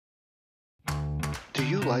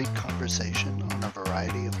you like conversation on a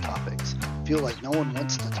variety of topics? Feel like no one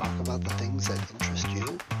wants to talk about the things that interest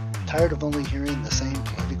you? Tired of only hearing the same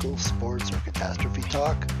political, sports, or catastrophe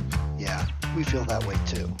talk? Yeah, we feel that way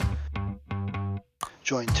too.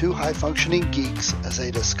 Join two high-functioning geeks as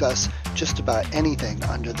they discuss just about anything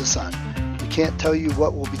under the sun. We can't tell you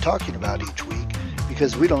what we'll be talking about each week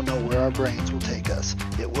because we don't know where our brains will take us.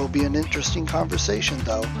 It will be an interesting conversation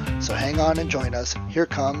though, so hang on and join us. Here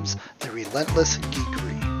comes the Relentless Geekery.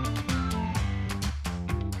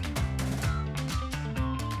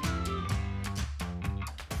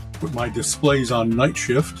 Put my displays on night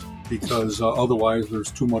shift because otherwise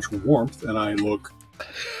there's too much warmth and I look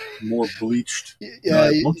more bleached than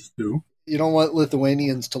I want to. You don't want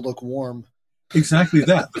Lithuanians to look warm. Exactly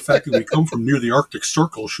that. The fact that we come from near the Arctic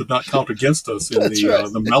Circle should not count against us in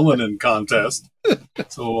the melanin contest.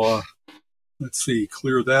 So let's see,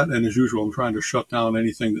 clear that. And as usual, I'm trying to shut down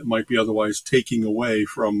anything that might be otherwise taking away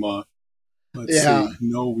from, let's see,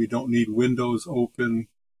 no, we don't need Windows open,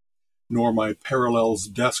 nor my Parallels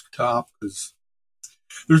desktop, because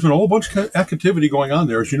there's been a whole bunch of activity going on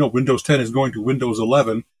there. As you know, Windows 10 is going to Windows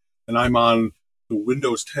 11, and I'm on the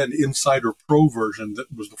Windows 10 Insider Pro version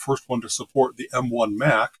that was the first one to support the M1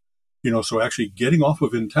 Mac. So actually getting off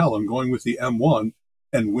of Intel and going with the M1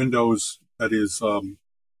 and Windows, that is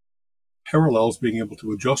Parallels being able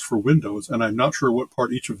to adjust for Windows. And I'm not sure what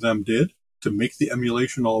part each of them did to make the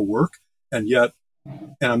emulation all work. And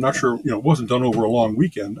I'm not sure, it wasn't done over a long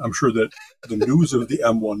weekend. I'm sure that the news of the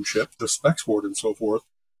M1 chip, the specs for it and so forth,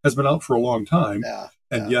 has been out for a long time.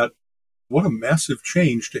 Yet, what a massive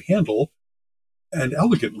change to handle. And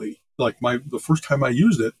elegantly, like the first time I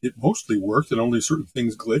used it, it mostly worked and only certain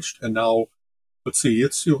things glitched. And now, let's see,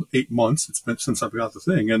 it's 8 months it's been since I've got the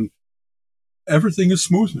thing, and everything is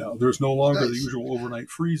smooth now. There's no longer the usual overnight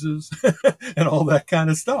freezes and all that kind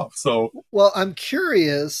of stuff. So, well, I'm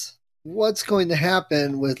curious what's going to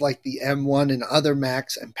happen with like the M1 and other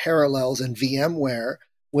Macs and Parallels and VMware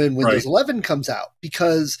when Windows 11 comes out,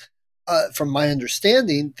 because from my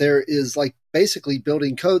understanding, there is like basically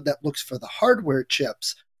building code that looks for the hardware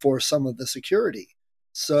chips for some of the security.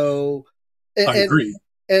 So, I agree.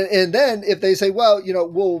 And then if they say, well,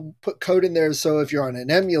 we'll put code in there so if you're on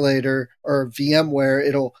an emulator or VMware,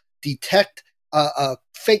 it'll detect a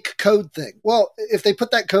fake code thing. Well, if they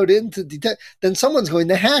put that code in to detect, then someone's going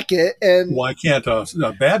to hack it. And why can't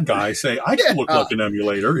a bad guy say, I can look like an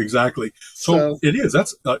emulator? Exactly. So it is.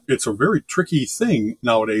 It's a very tricky thing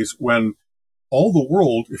nowadays when all the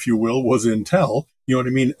world, if you will, was Intel. You know what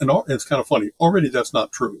I mean? And it's kind of funny. Already that's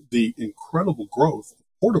not true. The incredible growth of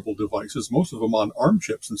portable devices, most of them on ARM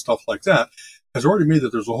chips and stuff like that, has already made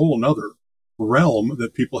that there's a whole another realm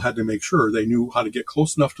that people had to make sure they knew how to get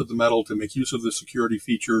close enough to the metal to make use of the security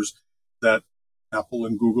features that Apple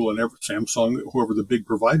and Google and Samsung, whoever the big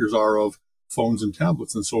providers are of phones and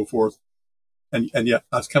tablets and so forth. And yet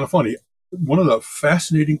that's kind of funny. One of the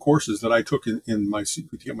fascinating courses that I took to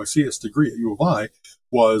get my CS degree at U of I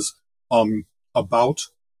was about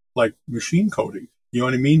like machine coding. You know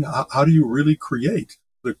what I mean? How do you really create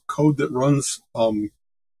the code that runs?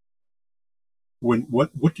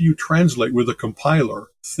 What do you translate with a compiler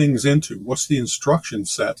things into? What's the instruction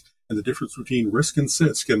set and the difference between RISC and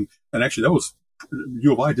CISC? And actually, that was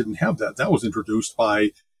U of I didn't have that. That was introduced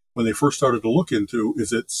by when they first started to look into,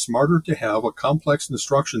 is it smarter to have a complex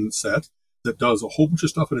instruction set that does a whole bunch of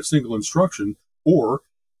stuff in a single instruction, or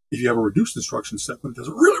if you have a reduced instruction set, but it does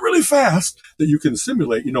it really, really fast, that you can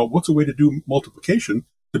simulate, what's a way to do multiplication,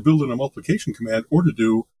 to build in a multiplication command, or to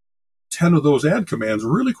do 10 of those add commands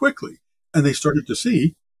really quickly. And they started to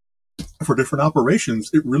see, for different operations,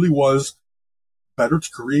 it really was better to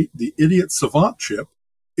create the idiot savant chip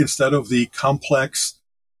instead of the complex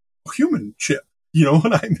human chip. You know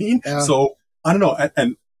what I mean? Yeah. So, I don't know.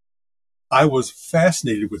 And I was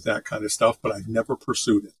fascinated with that kind of stuff, but I've never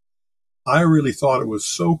pursued it. I really thought it was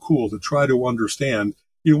so cool to try to understand,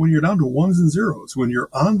 when you're down to ones and zeros, when you're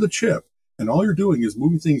on the chip and all you're doing is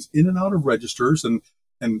moving things in and out of registers and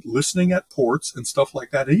listening at ports and stuff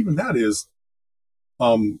like that. And even that is,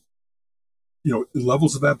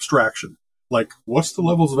 levels of abstraction. Like, what's the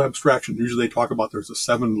levels of abstraction? Usually they talk about there's a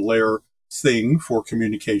 7-layer thing for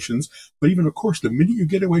communications. But even, of course, the minute you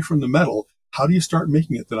get away from the metal, how do you start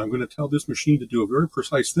making it that I'm going to tell this machine to do a very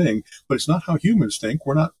precise thing, but it's not how humans think.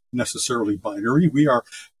 We're not necessarily binary. We are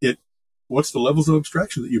it. What's the levels of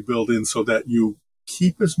abstraction that you build in so that you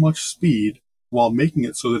keep as much speed while making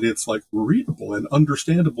it so that it's like readable and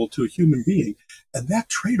understandable to a human being? And that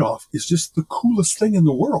trade-off is just the coolest thing in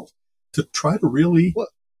the world, to try to really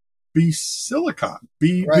be silicon,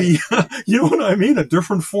 Right. you know what I mean? A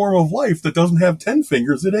different form of life that doesn't have 10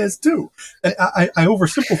 fingers, it has 2. And I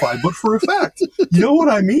oversimplify, but for effect, you know what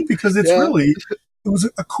I mean? Because it's really, it was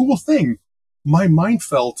a cool thing. My mind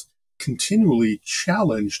felt continually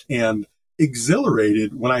challenged and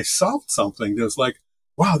exhilarated when I solved something that was like,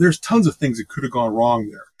 wow, there's tons of things that could have gone wrong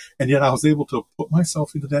there. And yet I was able to put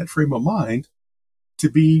myself into that frame of mind to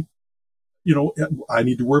be, you know, I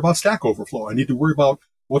need to worry about Stack Overflow. I need to worry about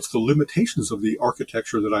what's the limitations of the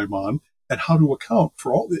architecture that I'm on and how to account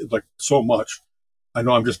for all, like, so much. I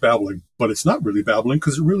know I'm just babbling, but it's not really babbling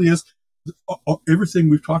because it really is everything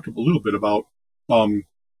we've talked a little bit about.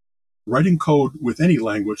 Writing code with any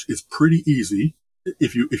language is pretty easy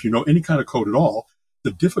if you know any kind of code at all.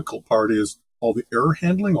 The difficult part is all the error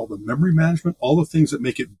handling, all the memory management, all the things that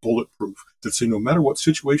make it bulletproof. That say no matter what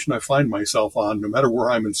situation I find myself on, no matter where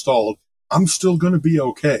I'm installed, I'm still going to be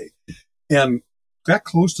okay. And that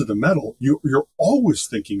close to the metal, you're always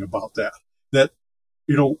thinking about that. That,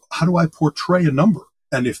 you know, how do I portray a number?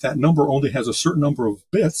 And if that number only has a certain number of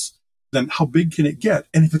bits, then how big can it get?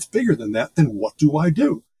 And if it's bigger than that, then what do I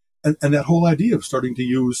do? And that whole idea of starting to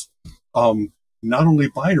use not only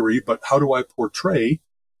binary, but how do I portray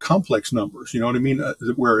complex numbers? You know what I mean?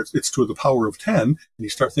 Where it's to the power of 10, and you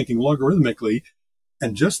start thinking logarithmically.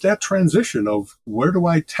 And just that transition of where do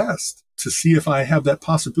I test to see if I have that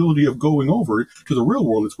possibility of going over to the real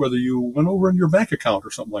world. It's whether you went over in your bank account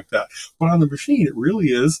or something like that. But on the machine, it really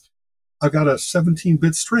is, I've got a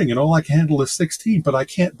 17-bit string and all I can handle is 16, but I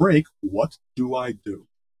can't break. What do I do?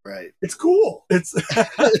 Right. It's cool. It's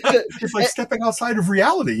it's like stepping outside of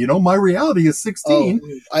reality. You know, my reality is 16.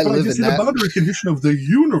 I live in that. The boundary condition of the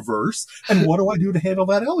universe. And what do I do to handle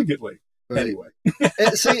that elegantly? Right. Anyway.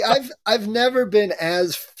 See, I've never been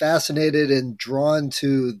as fascinated and drawn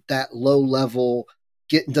to that low level,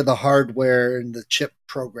 get into the hardware and the chip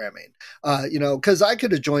programming. You know, because I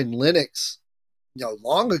could have joined Linux, you know,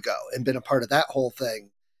 long ago and been a part of that whole thing.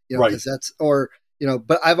 You know, because that's, or, you know,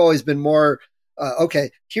 but I've always been more, okay,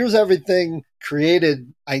 here's everything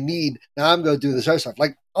created I need. Now I'm going to do this other stuff.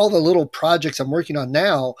 Like all the little projects I'm working on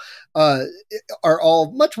now are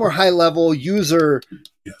all much more high level user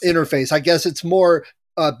interface. I guess it's more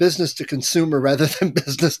business to consumer rather than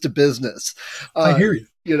business to business. I hear you.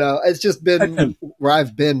 You know, it's just been where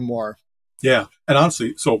I've been more. Yeah. And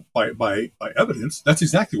honestly, so by evidence, that's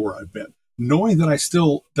exactly where I've been. Knowing that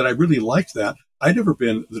I really liked that. I'd never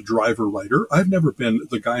been the driver writer. I've never been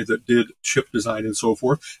the guy that did chip design and so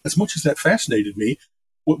forth. As much as that fascinated me,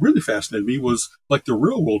 what really fascinated me was like the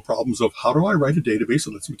real world problems of how do I write a database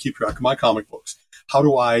that lets me keep track of my comic books? How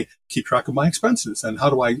do I keep track of my expenses? And how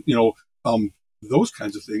do I, you know, those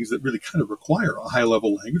kinds of things that really kind of require a high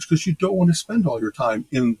level language because you don't want to spend all your time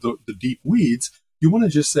in the deep weeds. You want to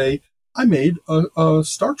just say, I made a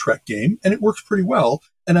Star Trek game and it works pretty well.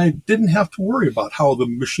 And I didn't have to worry about how the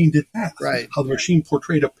machine did math, how the machine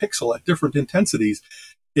portrayed a pixel at different intensities.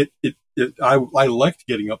 I liked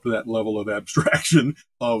getting up to that level of abstraction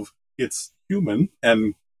of it's human.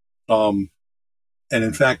 And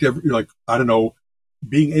in fact, I don't know,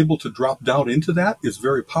 being able to drop down into that is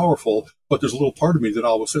very powerful. But there's a little part of me that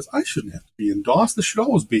always says, I shouldn't have to be in DOS. This should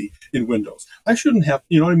always be in Windows. I shouldn't have,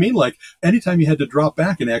 you know what I mean? Like anytime you had to drop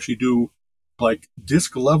back and actually do like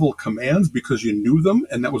disk level commands because you knew them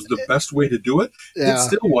and that was the best way to do it. Yeah. It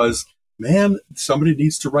still was, man, somebody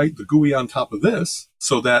needs to write the GUI on top of this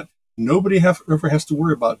so that nobody ever has to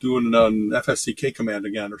worry about doing an FSCK command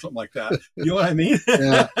again or something like that. You know what I mean?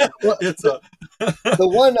 Yeah. Well, the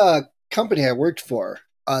one company I worked for,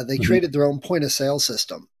 they created their own point of sale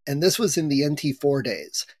system. And this was in the NT4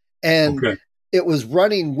 days. And it was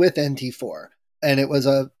running with NT4. And it was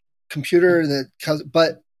a computer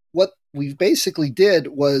but what we basically did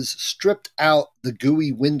was stripped out the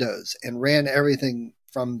GUI windows and ran everything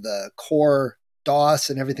from the core DOS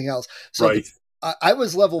and everything else. So I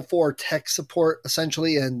was level 4 tech support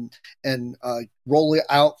essentially and roll it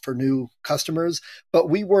out for new customers. But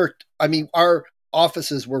we worked, I mean, our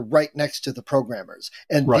offices were right next to the programmers.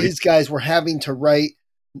 And these guys were having to write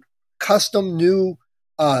custom new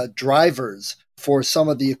drivers for some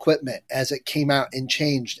of the equipment as it came out and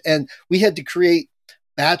changed. And we had to create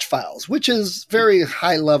batch files, which is very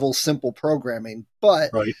high level, simple programming.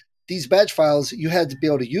 But these batch files, you had to be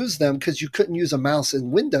able to use them because you couldn't use a mouse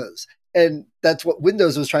in Windows. And that's what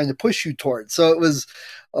Windows was trying to push you towards. So it was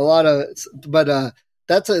a lot of, but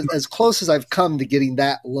that's as close as I've come to getting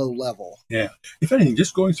that low level. Yeah. If anything,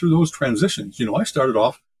 just going through those transitions, you know, I started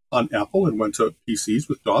off on Apple and went to PCs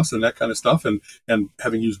with DOS and that kind of stuff and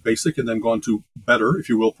having used BASIC and then gone to better, if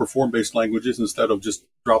you will, perform-based languages instead of just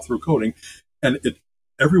drop-through coding. And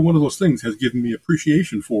every one of those things has given me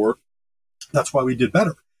appreciation for That's why we did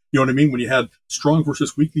better. You know what I mean? When you had strong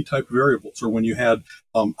versus weakly type variables, or when you had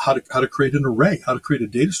how to create an array, how to create a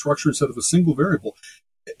data structure instead of a single variable.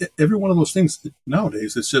 Every one of those things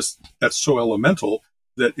nowadays, that's so elemental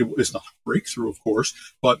that it's not a breakthrough, of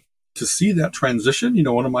course, but to see that transition,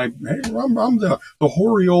 I'm the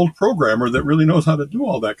hoary old programmer that really knows how to do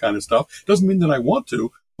all that kind of stuff. Doesn't mean that I want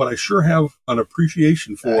to, but I sure have an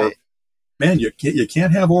appreciation for, right. Man, you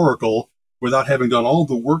can't have Oracle without having done all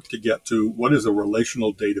the work to get to what is a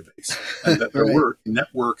relational database. And that there right. were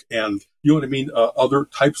network and, you know what I mean, other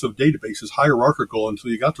types of databases, hierarchical until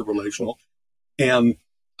you got to relational. And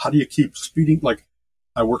how do you keep speeding? Like,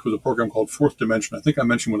 I worked with a program called Fourth Dimension. I think I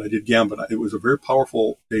mentioned when I did Gambit, it was a very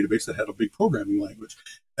powerful database that had a big programming language.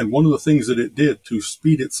 And one of the things that it did to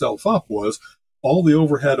speed itself up was all the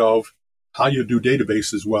overhead of how you do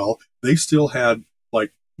databases well. They still had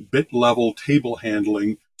like bit level table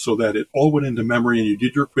handling so that it all went into memory and you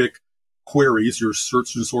did your quick queries, your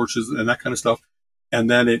search and sources and that kind of stuff. And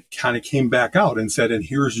then it kind of came back out and said, and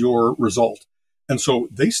here's your result. And so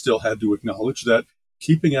they still had to acknowledge that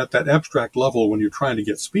keeping at that abstract level when you're trying to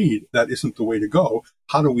get speed, that isn't the way to go.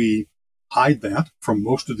 How do we hide that from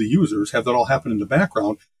most of the users, have that all happen in the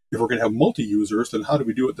background? If we're going to have multi-users, then how do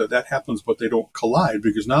we do it that happens, but they don't collide?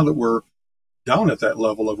 Because now that we're down at that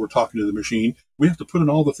level of we're talking to the machine, we have to put in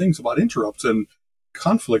all the things about interrupts and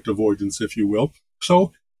conflict avoidance, if you will.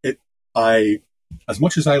 So as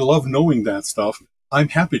much as I love knowing that stuff, I'm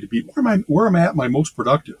happy to be where I'm at my most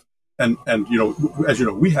productive. And as you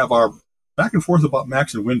know, we have our back and forth about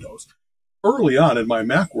Macs and Windows. Early on in my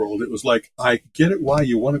Mac world, it was like, I get it why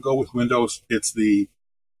you want to go with Windows. It's the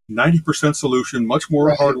 90% solution, much more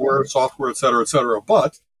right. hardware, software, et cetera,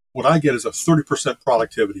 but what I get is a 30%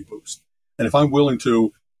 productivity boost. And if I'm willing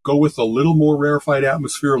to go with a little more rarefied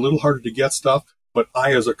atmosphere, a little harder to get stuff, but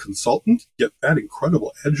I, as a consultant, get that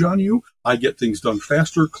incredible edge on you. I get things done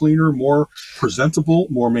faster, cleaner, more presentable,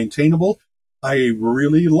 more maintainable. I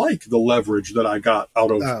really like the leverage that I got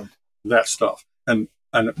out of that stuff. And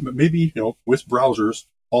maybe, with browsers,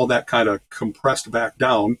 all that kind of compressed back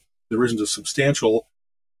down, there isn't a substantial,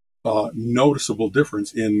 noticeable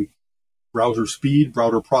difference in browser speed,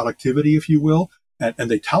 browser productivity, if you will.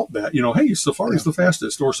 And they tout that, hey, Safari's the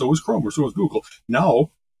fastest, or so is Chrome, or so is Google.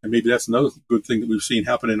 Now, and maybe that's another good thing that we've seen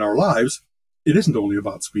happen in our lives, it isn't only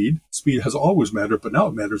about speed. Speed has always mattered, but now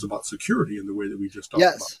it matters about security in the way that we just talked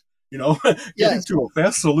about. Getting to a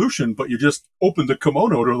fast solution, but you just open the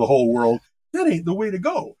kimono to the whole world, that ain't the way to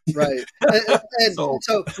go. Right. And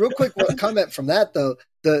so real quick, one comment from that, though.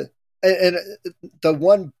 The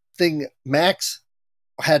one thing Macs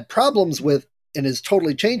had problems with and is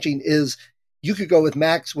totally changing is you could go with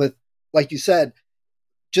Macs with, like you said,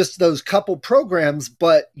 just those couple programs,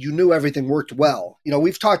 but you knew everything worked well.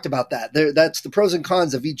 We've talked about that. That's the pros and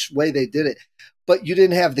cons of each way they did it. But you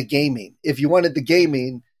didn't have the gaming. If you wanted the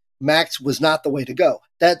gaming, Macs was not the way to go.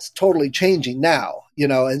 That's totally changing now,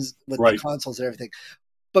 and with right. the consoles and everything.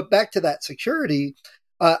 But back to that security,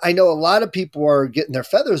 I know a lot of people are getting their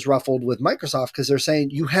feathers ruffled with Microsoft because they're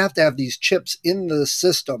saying you have to have these chips in the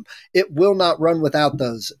system. It will not run without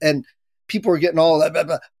those. And people are getting all that. Blah,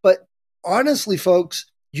 blah. But honestly, folks,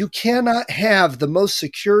 you cannot have the most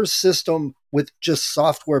secure system with just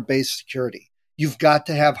software-based security. You've got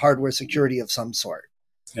to have hardware security of some sort.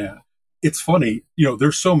 Yeah. It's funny,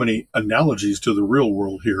 there's so many analogies to the real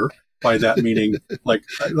world here. By that meaning, like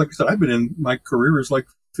I said, I've been in my career is like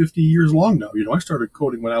 50 years long now. I started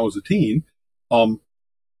coding when I was a teen.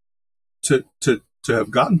 To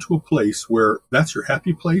have gotten to a place where that's your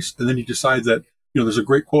happy place, and then you decide that, there's a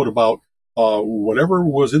great quote about whatever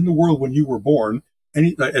was in the world when you were born,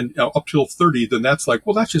 and up till 30, then that's like,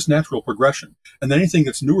 well, that's just natural progression. And then anything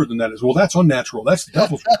that's newer than that is, well, that's unnatural. That's the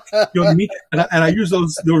devil's work. You know what I mean? And I use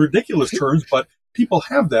those ridiculous terms, but people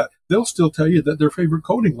have that. They'll still tell you that their favorite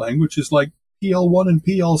coding language is like PL1 and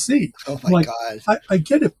PLC. Oh my God. I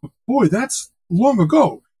get it, but boy, that's long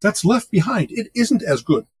ago. That's left behind. It isn't as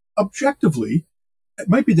good. Objectively, it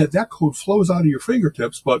might be that code flows out of your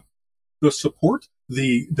fingertips, but the support,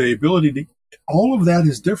 the ability to, all of that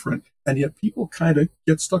is different. And yet people kind of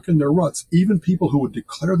get stuck in their ruts. Even people who would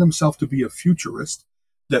declare themselves to be a futurist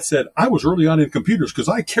that said, I was early on in computers because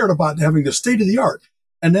I cared about having the state of the art.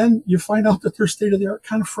 And then you find out that their state of the art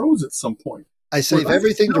kind of froze at some point. I save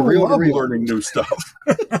everything to real. Learning new stuff.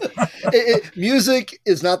 Music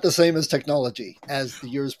is not the same as technology as the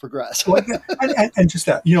years progress. and just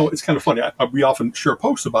that, it's kind of funny. We often share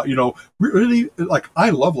posts about, really, like,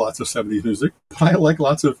 I love lots of 70s music, but I like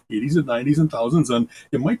lots of 80s and 90s and thousands. And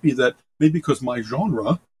it might be that maybe because my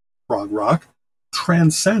genre, prog rock,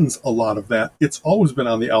 transcends a lot of that. It's always been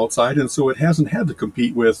on the outside. And so it hasn't had to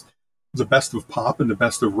compete with the best of pop and the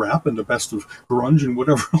best of rap and the best of grunge and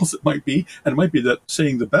whatever else it might be. And it might be that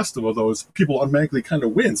saying the best of those, people automatically kind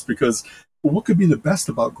of wins because, well, what could be the best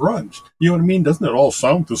about grunge? You know what I mean? Doesn't it all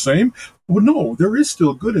sound the same? Well, no, there is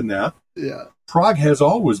still good in that. Yeah. Prog has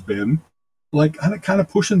always been like kind of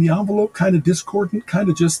pushing the envelope, kind of discordant, kind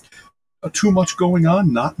of just too much going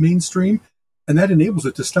on, not mainstream. And that enables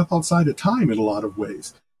it to step outside of time in a lot of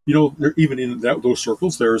ways. You know, even in those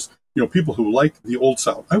circles, there's, you know, people who like the old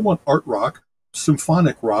sound. I want art rock,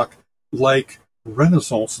 symphonic rock, like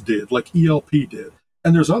Renaissance did, like ELP did.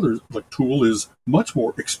 And there's others, like Tool is much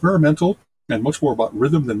more experimental and much more about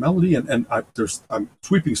rhythm than melody. And I'm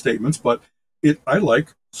sweeping statements, but I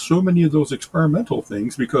like so many of those experimental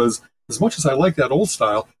things because as much as I like that old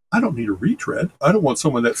style, I don't need a retread. I don't want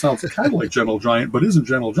someone that sounds kind of like Gentle Giant, but isn't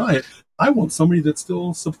Gentle Giant. I want somebody that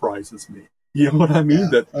still surprises me. You know what I mean?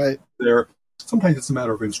 Yeah, right. They're sometimes it's a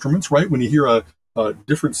matter of instruments, right? When you hear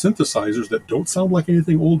different synthesizers that don't sound like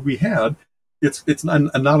anything old we had, it's not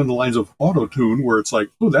in the lines of auto-tune where it's like,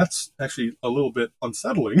 oh, that's actually a little bit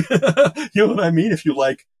unsettling. You know what I mean? If you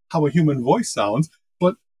like how a human voice sounds,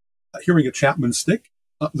 but hearing a Chapman stick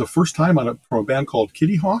the first time from a band called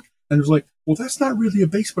Kitty Hawk, and it was like, well, that's not really a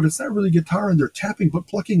bass, but it's not really guitar, and they're tapping but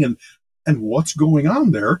plucking, and what's going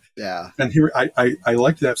on there? Yeah. And here I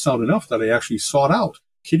liked that sound enough that I actually sought out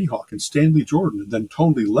Kitty Hawk and Stanley Jordan, and then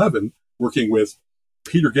Tony Levin working with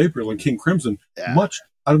Peter Gabriel and King Crimson. Yeah.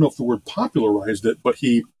 I don't know if the word popularized it, but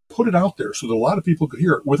he put it out there so that a lot of people could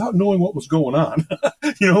hear it without knowing what was going on.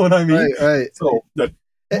 You know what I mean? Right. So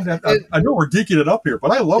I know we're geeking it up here,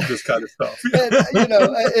 but I love this kind of stuff. And, you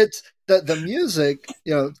know, it's the music,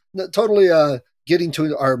 you know, totally getting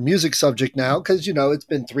to our music subject now, because, you know, it's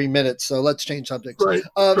been 3 minutes, so let's change subjects. Right.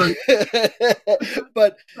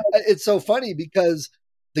 But it's so funny because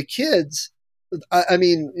the kids, I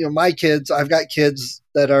mean, you know, my kids, I've got kids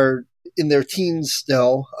that are in their teens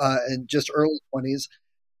still and just early 20s.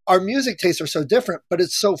 Our music tastes are so different, but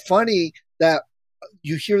it's so funny that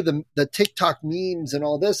you hear the TikTok memes and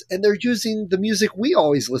all this, and they're using the music we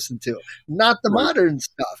always listen to, not the modern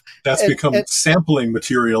stuff. That's become sampling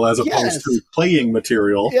material as opposed to playing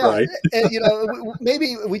material, right? And, you know,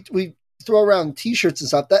 maybe we throw around T-shirts and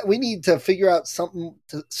stuff that we need to figure out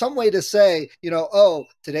some way to say, you know, oh,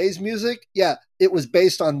 today's music, yeah, it was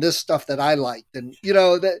based on this stuff that I liked, and you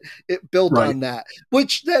know that it built on that.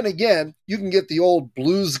 Which then again, you can get the old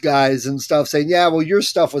blues guys and stuff saying, yeah, well, your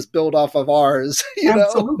stuff was built off of ours. You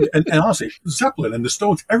Absolutely. And honestly, Zeppelin and the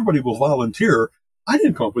Stones, everybody will volunteer. I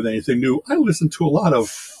didn't come up with anything new. I listened to a lot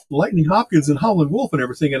of Lightning Hopkins and Howlin' Wolf and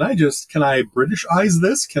everything, and can I British-ize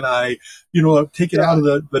this? Can I, you know, take it out of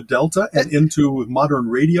the Delta and into modern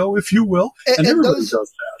radio, if you will? And everybody does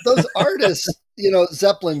that. Those artists, you know,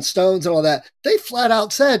 Zeppelin, Stones, and all that, they flat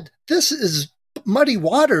out said, this is Muddy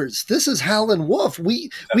Waters. This is Howlin' Wolf. We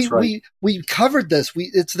covered this.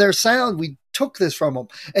 It's their sound. We took this from them.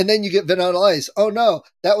 And then you get Vanilla Ice. Oh, no,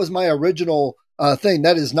 that was my original thing.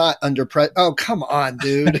 That is not under pressure. Oh, come on,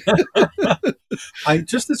 dude.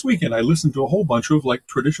 Just this weekend, I listened to a whole bunch of like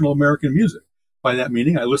traditional American music. By that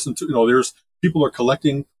meaning, I listened to, you know, there's people are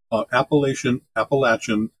collecting Appalachian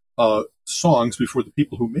songs before the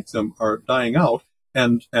people who make them are dying out.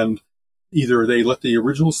 And either they let the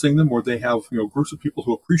originals sing them or they have, you know, groups of people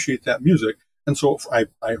who appreciate that music. And so I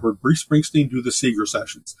heard Bruce Springsteen do the Seeger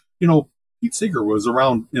sessions. You know, Pete Seeger was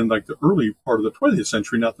around in like the early part of the 20th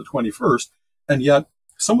century, not the 21st. And yet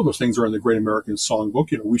some of those things are in the Great American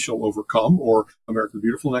Songbook, you know, We Shall Overcome or America the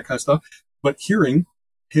Beautiful and that kind of stuff. But hearing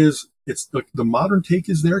it's the modern take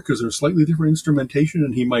is there because there's slightly different instrumentation,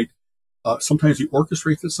 and he might, sometimes he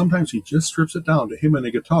orchestrates it, sometimes he just strips it down to him and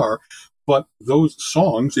a guitar. But those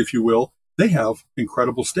songs, if you will, they have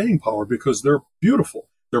incredible staying power because they're beautiful.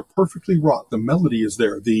 They're perfectly wrought. The melody is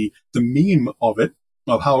there. The meme of it,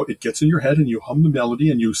 of how it gets in your head and you hum the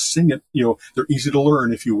melody and you sing it, you know, they're easy to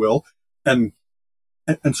learn, if you will. And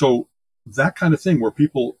so that kind of thing where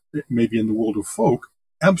people, maybe in the world of folk,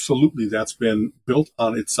 absolutely that's been built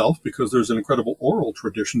on itself because there's an incredible oral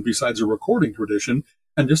tradition besides a recording tradition.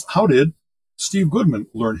 And just how did Steve Goodman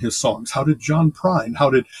learn his songs? How did John Prine?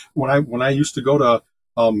 When I used to go to,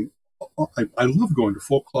 I love going to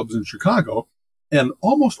folk clubs in Chicago, and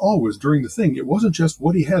almost always during the thing, it wasn't just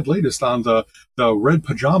what he had latest on the Red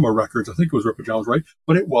Pajama records. I think it was Red Pajamas, right?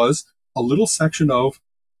 But it was a little section of,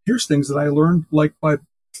 here's things that I learned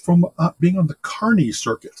from being on the Carney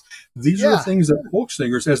circuit. These are the things that folk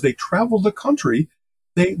singers, as they traveled the country,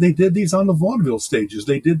 they did these on the vaudeville stages.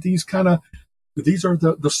 They did these these are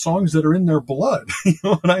the songs that are in their blood. You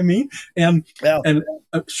know what I mean? And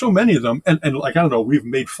so many of them, and like, I don't know, we've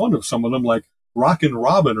made fun of some of them like Rockin'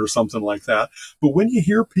 Robin or something like that. But when you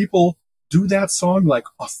hear people do that song like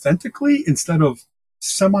authentically instead of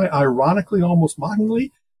semi-ironically, almost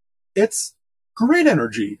mockingly, it's great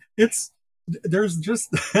energy. There's just,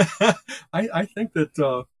 I think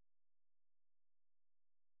that,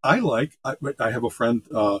 I have a friend,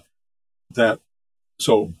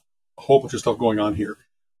 so a whole bunch of stuff going on here.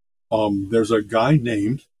 There's a guy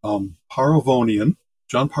named, Paravonian,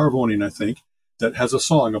 John Paravonian, I think, that has a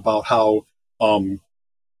song about how,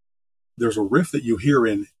 there's a riff that you hear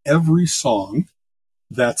in every song.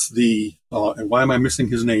 That's and why am I missing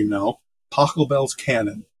his name now? Pachelbel's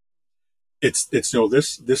Canon. It's this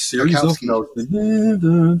series of notes,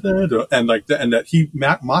 and like that, and that he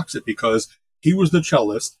mocks it because he was the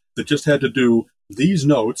cellist that just had to do these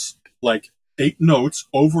notes, like 8 notes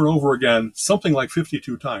over and over again, something like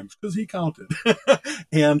 52 times because he counted.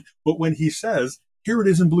 But when he says, here it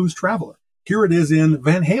is in Blues Traveler, here it is in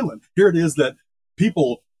Van Halen, here it is that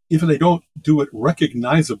people, if they don't do it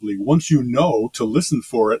recognizably, once you know to listen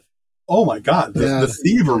for it, oh my God, the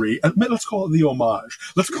thievery, let's call it the homage,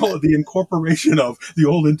 let's call it the incorporation of the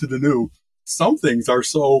old into the new. Some things are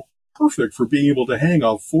so perfect for being able to hang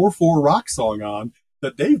a 4/4 rock song on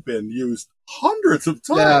that they've been used hundreds of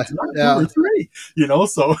times, not 2 or 3,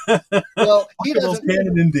 so. Well, he doesn't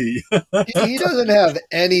have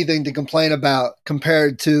anything to complain about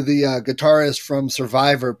compared to the guitarist from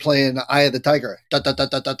Survivor playing Eye of the Tiger.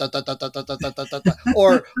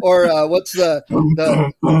 Or what's the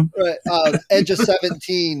Edge of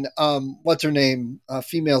 17, what's her name?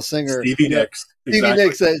 Female singer. Stevie Nicks. Stevie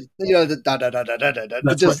Nicks says, That's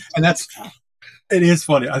right. And it is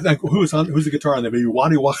funny. I think who's the guitar on there? Maybe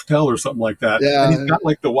Waddy Wachtel or something like that. Yeah. And he's got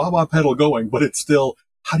like the wah-wah pedal going, but it's still,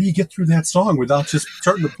 how do you get through that song without just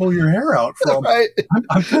starting to pull your hair out from, right.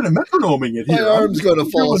 I'm kind of metronoming it here. My arm's going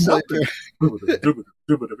to fall asleep here.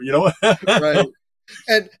 Right.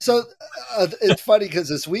 And so it's funny because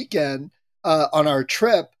this weekend on our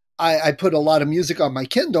trip, I put a lot of music on my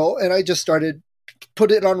Kindle and I just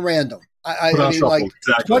put it on random. I mean, shuffle, like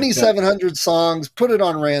exactly. 2,700 songs, put it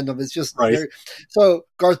on random. It's just right. So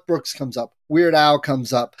Garth Brooks comes up, Weird Al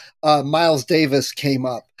comes up, Miles Davis came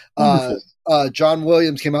up, John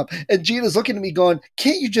Williams came up, and Gina's looking at me going,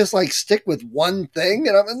 "Can't you just like stick with one thing?"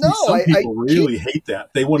 And I'm like, "No." Some people really hate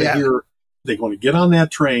that. They want to hear. They want to get on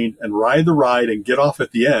that train and ride the ride and get off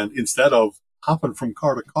at the end instead of hopping from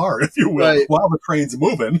car to car, if you will, while the train's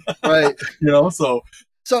moving. Right. So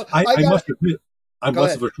I must admit. I'm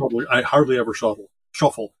less of a trouble. I hardly ever shuffle.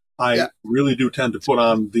 I really do tend to put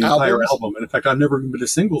on the entire album. And in fact, I've never been a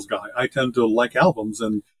singles guy. I tend to like albums.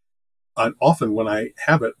 And often when I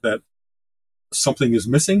have it that something is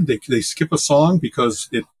missing, they skip a song because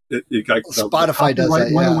it Spotify does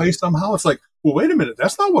that. Went away somehow. It's like, well, wait a minute.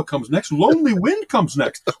 That's not what comes next. Lonely Wind comes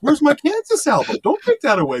next. Where's my Kansas album? Don't take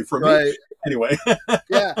that away from me. Anyway.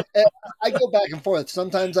 Yeah. And I go back and forth.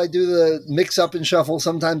 Sometimes I do the mix up and shuffle.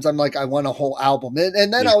 Sometimes I'm like, I want a whole album.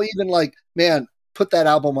 And then I'll even put that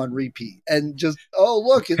album on repeat and just,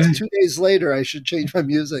 look, it's 2 days later. I should change my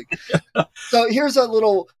music. So here's a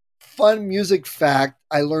little fun music fact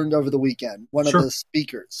I learned over the weekend. One of the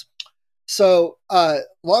speakers. So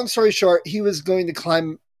long story short, he was going to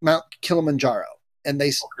climb Mount Kilimanjaro, and they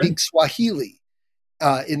speak Swahili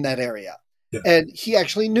in that area. Yeah. And he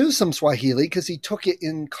actually knew some Swahili because he took it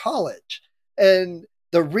in college. And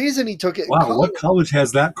the reason he took it in college... what college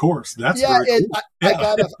has that course? That's very cool.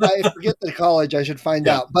 I forget the college. I should find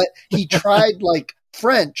out. But he tried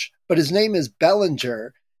French, but his name is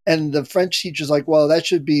Bellinger. And the French teacher's like, well, that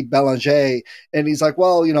should be Bélanger. And he's like,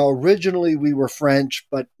 well, originally we were French,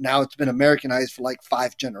 but now it's been Americanized for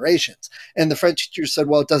 5 generations. And the French teacher said,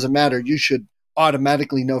 well, it doesn't matter. You should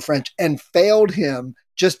automatically know French, and failed him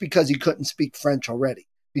just because he couldn't speak French already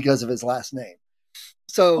because of his last name.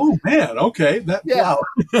 So, oh man, okay. Wow.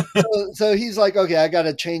 so he's like, okay, I got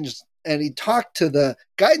to change. And he talked to the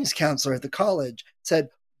guidance counselor at the college, said,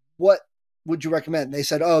 what would you recommend? And they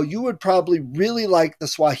said, you would probably really like the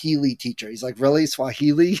Swahili teacher. He's like, really?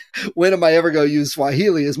 Swahili? When am I ever going to use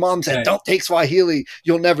Swahili? His mom said, don't take Swahili.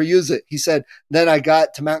 You'll never use it. He said, then I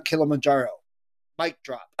got to Mount Kilimanjaro. Mic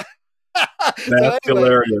drop. That's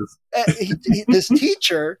hilarious. This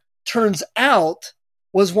teacher, turns out,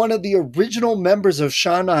 was one of the original members of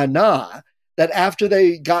Sha Na Na, that after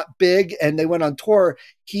they got big and they went on tour,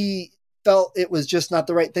 he felt it was just not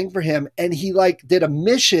the right thing for him. And he did a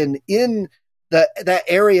mission in that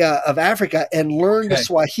area of Africa and learned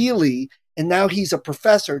Swahili. And now he's a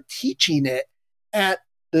professor teaching it at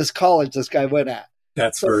this college this guy went at.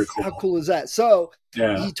 That's very cool. How cool is that? So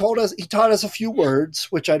he taught us a few words,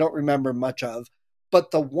 which I don't remember much of,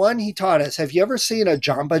 but the one he taught us, have you ever seen a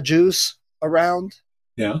Jamba Juice around?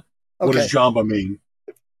 Yeah. Okay. What does Jamba mean?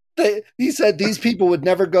 He said these people would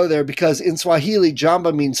never go there because in Swahili,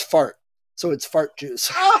 jamba means fart. So it's fart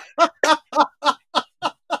juice.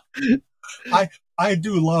 I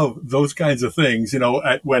do love those kinds of things,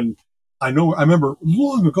 when I remember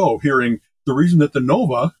long ago hearing the reason that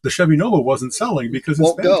the Chevy Nova wasn't selling because in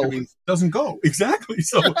Spanish it doesn't go. Exactly.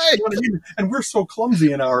 So, right. You know what I mean? And we're so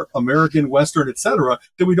clumsy in our American, Western, etc.,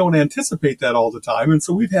 that we don't anticipate that all the time. And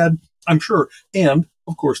so we've had, I'm sure, and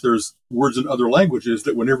of course there's words in other languages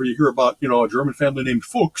that whenever you hear about, a German family named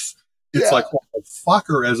Fuchs, it's like, well,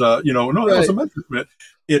 fucker as a, no, that was a measurement.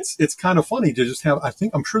 It's kind of funny to just have,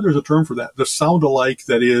 I'm sure there's a term for that. The sound alike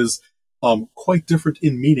that is quite different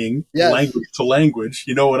in meaning, language to language.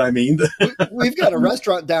 You know what I mean? We've got a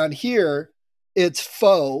restaurant down here. It's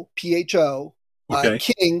Pho, Pho,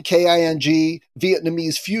 King, King,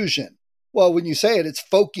 Vietnamese fusion. Well, when you say it, it's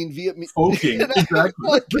Foking Vietnamese. Foking, exactly.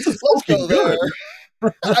 Let's go there.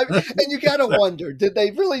 And you got to wonder, did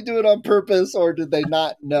they really do it on purpose or did they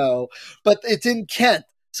not know? But it's in Kent.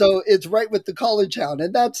 So it's right with the college town.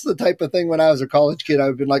 And that's the type of thing when I was a college kid, I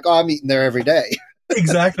would have been like, I'm eating there every day.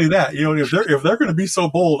 Exactly that. If they're going to be so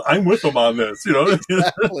bold, I'm with them on this,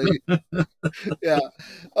 Exactly. Yeah.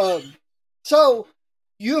 So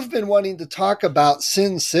you've been wanting to talk about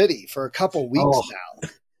Sin City for a couple weeks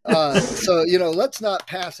now. So, let's not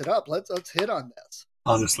pass it up. Let's hit on this.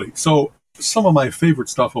 Honestly. So some of my favorite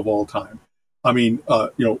stuff of all time. I mean,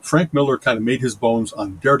 Frank Miller kind of made his bones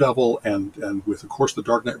on Daredevil and with, of course, The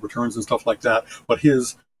Dark Knight Returns and stuff like that. But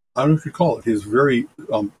his, I don't know if you call it, his very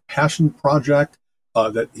passion project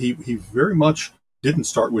that he very much didn't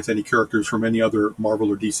start with any characters from any other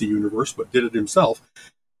Marvel or DC universe, but did it himself.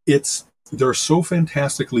 They're so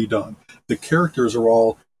fantastically done. The characters are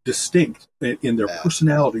all distinct in their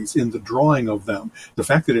personalities, in the drawing of them. The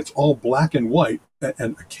fact that it's all black and white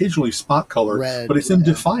and occasionally spot color, but it's in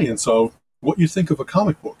defiance of what you think of a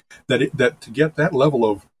comic book. That to get that level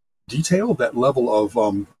of detail, that level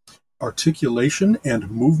of articulation and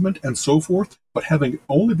movement and so forth, but having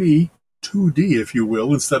only be 2D, if you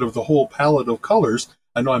will, instead of the whole palette of colors.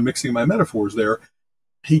 I know I'm mixing my metaphors there.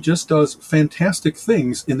 He just does fantastic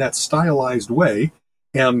things in that stylized way.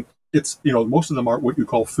 And it's, most of them are what you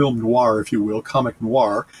call film noir, if you will, comic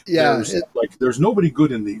noir. Yeah. There's nobody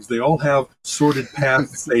good in these. They all have sordid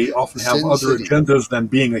paths. They often have other agendas than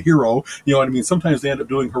being a hero. You know what I mean? Sometimes they end up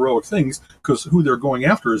doing heroic things because who they're going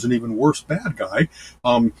after is an even worse bad guy.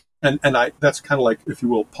 And that's kind of like, if you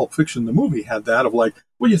will, Pulp Fiction, the movie had that of like,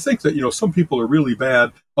 well, you think that, some people are really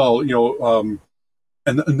bad.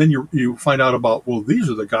 And then you find out about, well, these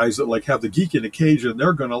are the guys that like have the geek in a cage and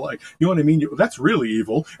they're going to like, you know what I mean? That's really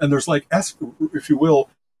evil. And there's like, if you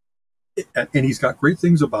will, and he's got great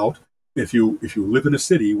things about if you live in a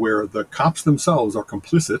city where the cops themselves are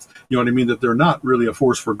complicit, you know what I mean? That they're not really a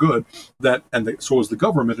force for good, so is the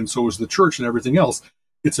government and so is the church and everything else.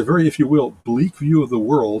 It's a very, if you will, bleak view of the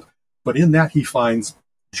world, but in that he finds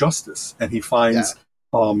justice and he finds,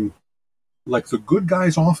 like the good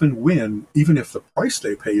guys often win, even if the price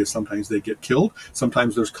they pay is sometimes they get killed.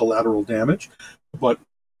 Sometimes there's collateral damage. And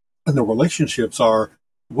the relationships are,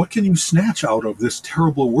 what can you snatch out of this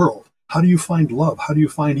terrible world? How do you find love? How do you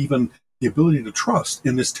find even the ability to trust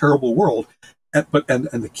in this terrible world? And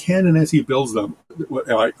the canon as he builds them,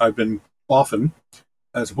 I've been often,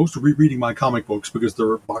 as opposed to rereading my comic books because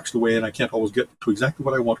they're boxed away and I can't always get to exactly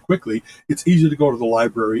what I want quickly, it's easy to go to the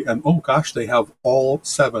library and, oh gosh, they have all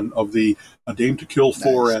 7 of the A Dame to Kill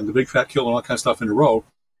For and the Big Fat Kill and all that kind of stuff in a row.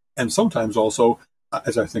 And sometimes also,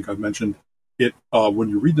 as I think I've mentioned, when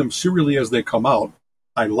you read them serially as they come out,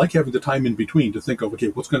 I like having the time in between to think of, okay,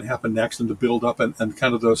 what's going to happen next and to build up and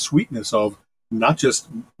kind of the sweetness of not just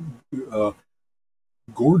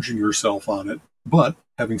gorging yourself on it, but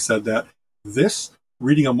having said that,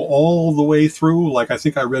 reading them all the way through, like I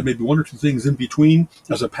think I read maybe 1 or 2 things in between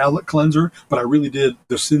as a palate cleanser, but I really did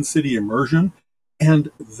the Sin City immersion, and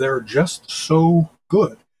they're just so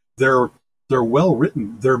good. They're well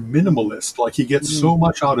written. They're minimalist. Like he gets so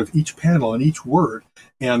much out of each panel and each word,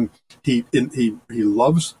 and he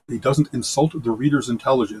doesn't insult the reader's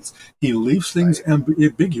intelligence. He leaves things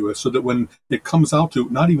ambiguous so that when it comes out to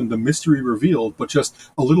not even the mystery revealed, but just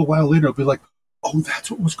a little while later, it'll be like, oh, that's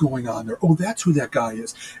what was going on there. Oh, that's who that guy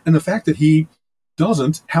is. And the fact that he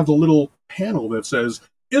doesn't have the little panel that says,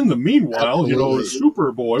 in the meanwhile,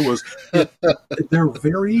 Superboy was, they're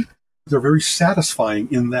very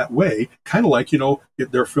satisfying in that way, kind of like,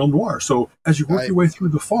 they're film noir. So as you work your way through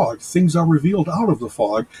the fog, things are revealed out of the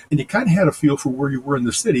fog, and you kind of had a feel for where you were in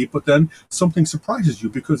the city, but then something surprises you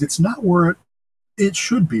because it's not where it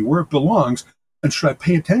should be, where it belongs. And should I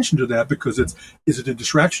pay attention to that because is it a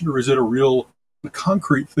distraction or is it a real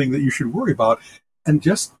concrete thing that you should worry about? And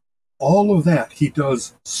just all of that he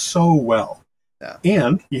does so well. Yeah.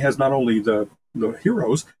 And he has not only the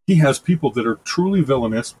heroes, he has people that are truly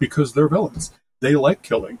villainous because they're villains. They like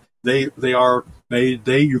killing. They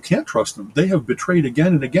you can't trust them. They have betrayed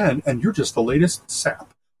again and again, and you're just the latest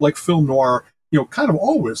sap. Like film noir, kind of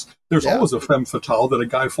always. There's always a femme fatale that a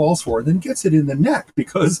guy falls for and then gets it in the neck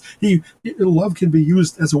because love can be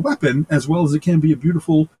used as a weapon as well as it can be a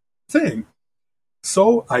beautiful thing.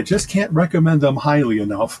 So I just can't recommend them highly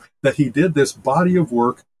enough that he did this body of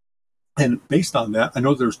work. And based on that, I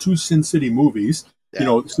know there's 2 Sin City movies,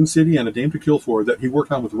 Sin City and A Dame to Kill For, that he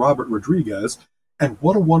worked on with Robert Rodriguez. And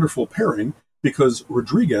what a wonderful pairing, because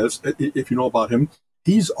Rodriguez, if you know about him,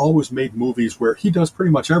 he's always made movies where he does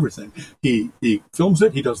pretty much everything. He films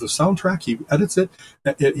it, he does the soundtrack, he edits it.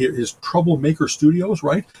 His Troublemaker Studios,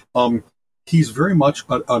 right? He's very much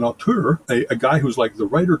an auteur, a guy who's like the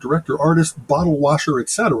writer, director, artist, bottle washer,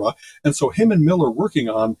 etc. And so him and Miller working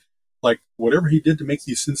on like whatever he did to make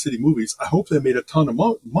these Sin City movies, I hope they made a ton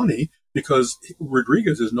of money because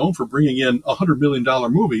Rodriguez is known for bringing in $100 million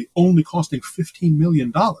movie only costing $15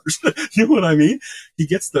 million. You know what I mean? He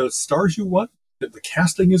gets the stars you want. The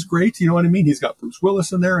casting is great. You know what I mean? He's got Bruce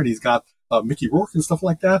Willis in there and he's got Mickey Rourke and stuff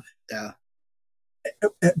like that. Yeah.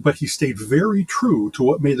 But he stayed very true to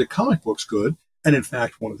what made the comic books good. And in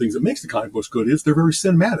fact, one of the things that makes the comic books good is they're very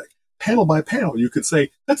cinematic. Panel by panel, you could say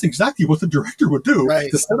that's exactly what the director would do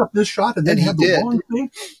to set up this shot and then have the long thing.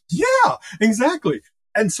 Yeah, exactly.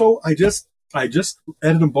 And so I just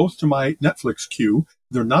added them both to my Netflix queue.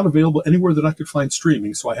 They're not available anywhere that I could find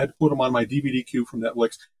streaming, so I had to put them on my DVD queue from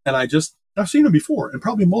Netflix. And I've seen them before and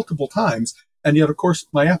probably multiple times. And yet, of course,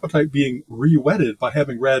 my appetite being re-whetted by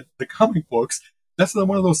having read the comic books, that's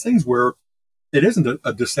one of those things where it isn't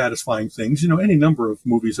a dissatisfying thing. Any number of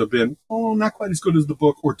movies have been, not quite as good as the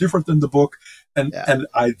book or different than the book. And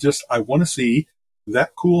I want to see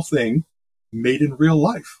that cool thing made in real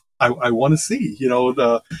life. I want to see,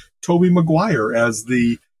 the Tobey Maguire as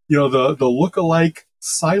the lookalike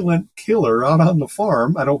silent killer out on the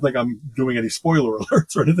farm. I don't think I'm doing any spoiler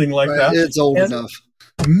alerts or anything like that. It's old enough.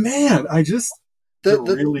 Man, they're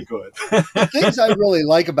really good. The things I really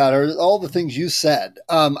like about it are all the things you said.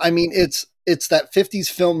 It's that 50s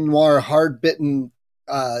film noir, hard-bitten,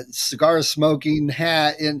 cigar smoking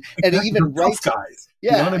hat, and he even writes guys.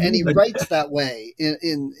 Yeah, and he writes that way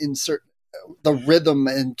in certain the rhythm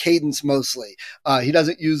and cadence mostly. He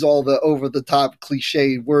doesn't use all the over-the-top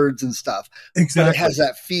cliche words and stuff. Exactly, but it has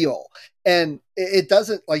that feel, and it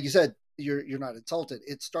doesn't, like you said. You're not insulted.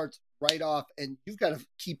 It starts right off, and you've got to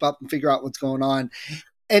keep up and figure out what's going on.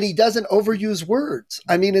 And he doesn't overuse words.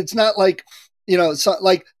 It's not like. It's not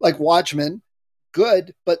like Watchmen,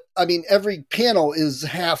 good, but every panel is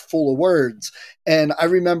half full of words. And I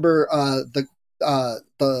remember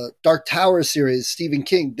the Dark Tower series, Stephen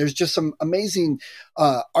King. There's just some amazing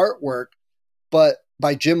artwork, but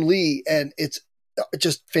by Jim Lee, and it's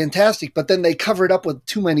just fantastic. But then they cover it up with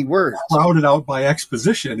too many words, crowded out by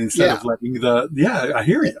exposition instead of letting I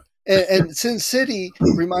hear you. and Sin City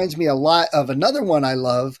reminds me a lot of another one I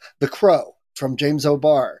love, The Crow. From James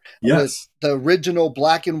O'Barr. Yes. The original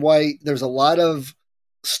black and white. There's a lot of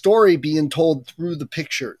story being told through the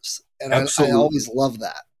pictures. And I always love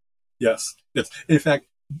that. Yes. In fact,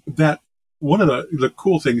 that one of the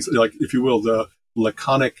cool things, like, if you will, the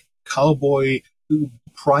laconic cowboy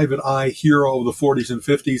private eye hero of the 40s and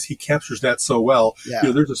 50s, he captures that so well.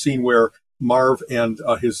 Yeah. There's a scene where Marv and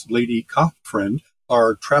his lady cop friend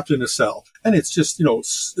are trapped in a cell. And it's just,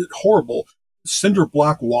 horrible. Cinder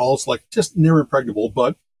block walls, like just near impregnable,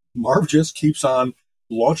 but Marv just keeps on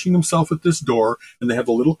launching himself at this door, and they have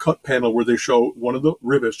the little cut panel where they show one of the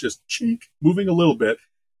rivets just chink moving a little bit,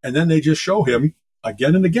 and then they just show him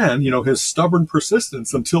again and again, his stubborn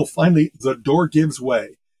persistence until finally the door gives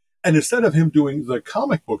way. And instead of him doing the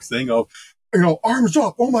comic book thing of, arms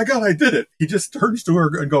up, oh my God, I did it, he just turns to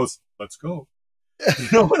her and goes, let's go. You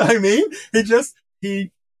know what I mean?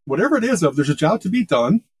 Whatever it is, there's a job to be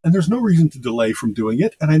done, and there's no reason to delay from doing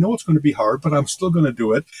it. And I know it's going to be hard, but I'm still going to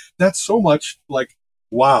do it. That's so much like,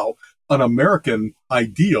 wow, an American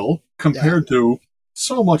ideal compared to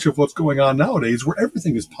so much of what's going on nowadays where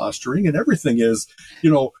everything is posturing and everything is,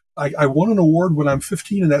 I won an award when I'm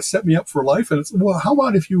 15 and that set me up for life. And it's, well, how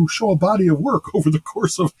about if you show a body of work over the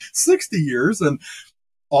course of 60 years and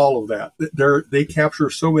all of that? They capture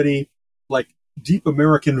so many, like, deep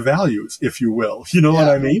American values, if you will. You know what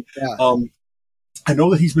I mean? Yeah. I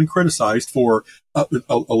know that he's been criticized for a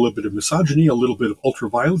little bit of misogyny, a little bit of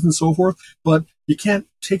ultraviolence and so forth, but you can't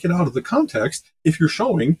take it out of the context if you're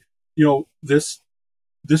showing, this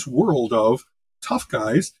world of tough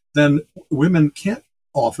guys. Then women can't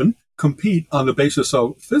often compete on the basis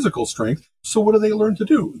of physical strength. So what do they learn to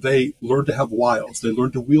do? They learn to have wiles. They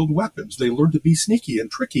learn to wield weapons. They learn to be sneaky and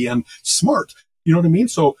tricky and smart. You know what I mean?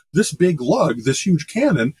 So this big lug, this huge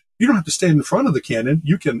cannon, you don't have to stand in front of the cannon.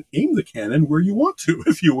 You can aim the cannon where you want to,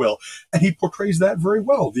 if you will. And he portrays that very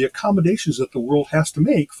well. The accommodations that the world has to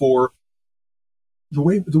make for the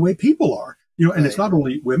way people are. You know, and It's not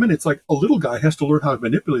only women. It's like a little guy has to learn how to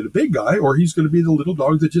manipulate a big guy, or he's going to be the little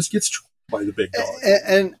dog that just gets choked by the big dog.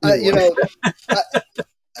 And you know,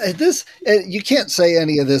 this you can't say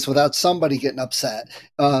any of this without somebody getting upset.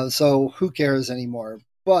 So who cares anymore?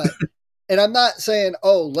 But and I'm not saying,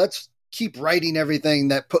 oh, let's keep writing everything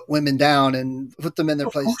that put women down and put them in their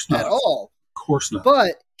place at all. Of course not.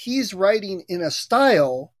 But he's writing in a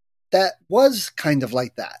style that was kind of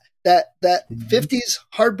like that. That 50s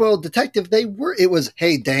hard-boiled detective, it was,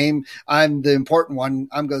 hey, dame, I'm the important one.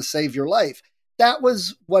 I'm going to save your life. That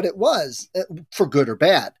was what it was, for good or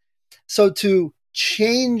bad. So to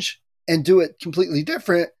change and do it completely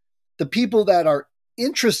different, the people that are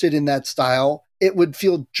interested in that style, it would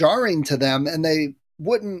feel jarring to them, and they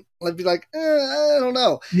wouldn't be like, I don't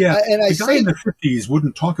know. Yeah, and the guy in the 50s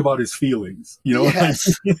wouldn't talk about his feelings, you know.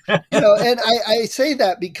 Yes. You know, and I say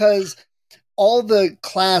that because all the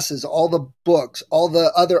classes, all the books, all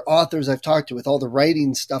the other authors I've talked to with all the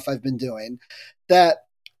writing stuff I've been doing, that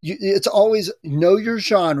it's always know your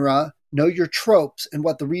genre, know your tropes and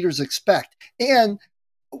what the readers expect. And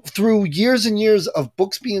through years and years of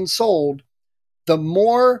books being sold, the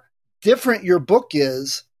more different your book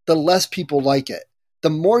is, the less people like it. The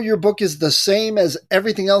more your book is the same as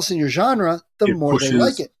everything else in your genre, the more they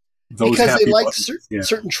like it. Because they like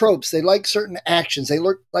certain tropes. They like certain actions. They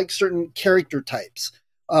like certain character types.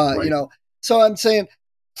 Right. You know, so I'm saying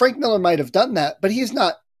Frank Miller might have done that, but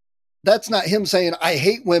that's not him saying, I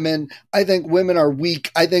hate women. I think women are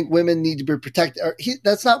weak. I think women need to be protected.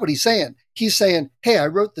 That's not what he's saying. He's saying, hey, I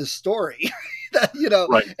wrote this story. You know,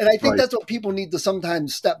 right. And I think that's what people need to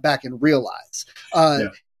sometimes step back and realize.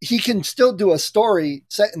 He can still do a story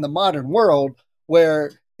set in the modern world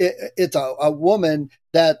where it's a woman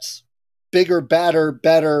that's bigger, badder,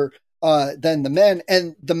 better than the men,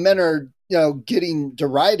 and the men are, you know, getting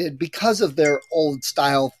derided because of their old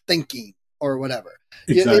style thinking or whatever.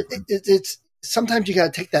 Exactly. It's sometimes you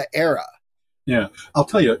got to take that era. Yeah, I'll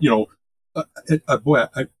tell you. You know,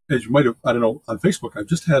 as you might have, I don't know, on Facebook, I've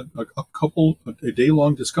just had a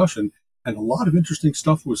day-long discussion, and a lot of interesting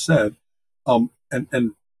stuff was said. And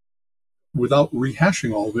without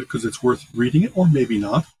rehashing all of it, because it's worth reading it, or maybe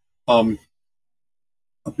not.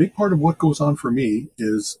 A big part of what goes on for me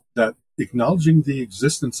is that acknowledging the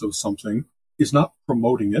existence of something is not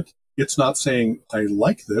promoting it. It's not saying, I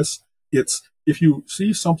like this. It's if you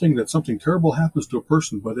see something terrible happens to a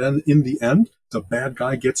person, but then in the end, the bad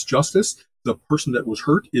guy gets justice, the person that was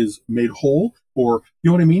hurt is made whole, or,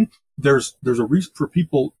 you know what I mean? There's a reason for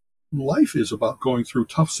people. Life is about going through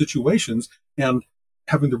tough situations and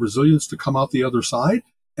having the resilience to come out the other side.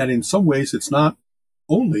 And in some ways, it's not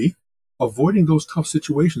only avoiding those tough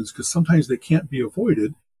situations, because sometimes they can't be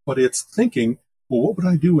avoided, but it's thinking, well, what would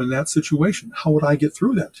I do in that situation? How would I get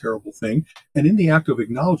through that terrible thing? And in the act of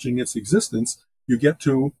acknowledging its existence, you get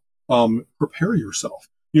to prepare yourself.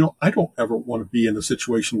 You know, I don't ever want to be in a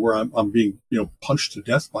situation where I'm being, you know, punched to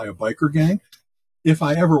death by a biker gang. If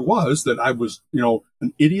I ever was, that I was, you know,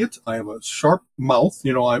 an idiot. I have a sharp mouth.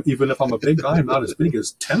 You know, even if I'm a big guy, I'm not as big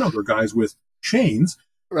as 10 other guys with chains.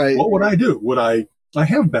 Right. What would I do? I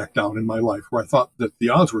have backed down in my life where I thought that the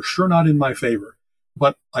odds were sure not in my favor.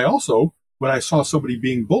 But I also, when I saw somebody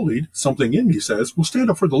being bullied, something in me says, well, stand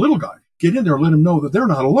up for the little guy. Get in there and let him know that they're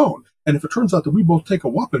not alone. And if it turns out that we both take a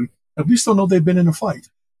weapon, at least they'll know they've been in a fight.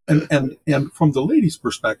 And from the lady's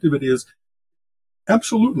perspective, it is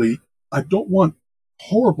absolutely, I don't want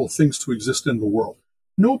horrible things to exist in the world.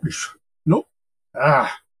 Nobody should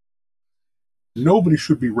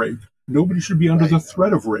be raped. Nobody should be under the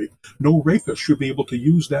threat of rape. No rapist should be able to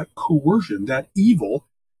use that coercion, that evil,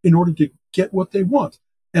 in order to get what they want.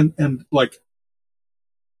 But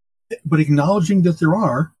acknowledging that there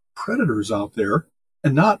are predators out there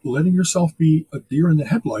and not letting yourself be a deer in the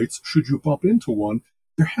headlights should you bump into one,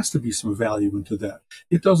 there has to be some value into that.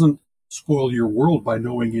 It doesn't spoil your world by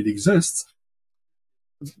knowing it exists.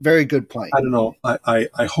 Very good point. I don't know.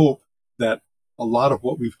 I hope that a lot of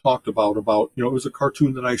what we've talked about, you know, it was a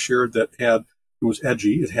cartoon that I shared that it was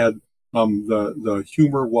edgy. It had, the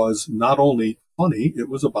humor was not only funny, it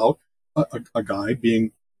was about a guy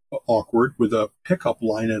being awkward with a pickup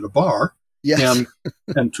line at a bar. Yes.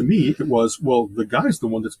 And to me, it was, well, the guy's the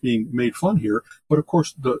one that's being made fun here. But of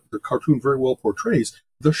course, the cartoon very well portrays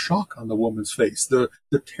the shock on the woman's face, the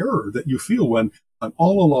terror that you feel when I'm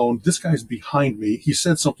all alone. This guy's behind me. He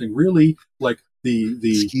said something really like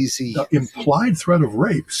the implied threat of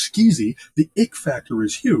rape, skeezy. The ick factor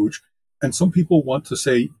is huge. And some people want to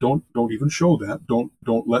say, don't even show that.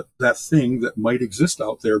 Don't let that thing that might exist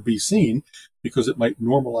out there be seen, because it might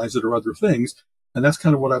normalize it or other things. And that's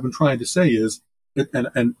kind of what I've been trying to say is,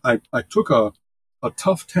 and I took a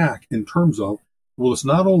tough tack in terms of, well, it's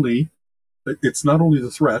not only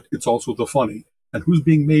the threat, it's also the funny. And who's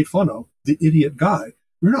being made fun of? The idiot guy.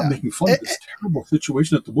 We're not making fun of this terrible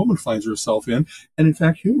situation that the woman finds herself in. And in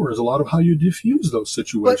fact, humor is a lot of how you diffuse those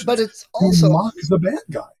situations. But it's also, you mock the bad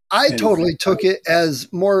guy. I totally took it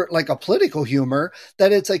as more like a political humor,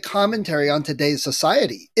 that it's a commentary on today's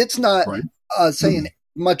society. It's not saying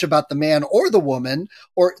much about the man or the woman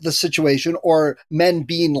or the situation or men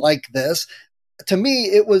being like this. To me,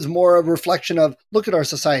 it was more a reflection of, look at our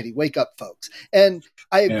society, wake up, folks. And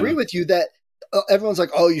I agree with you that everyone's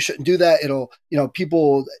like, oh, you shouldn't do that. It'll,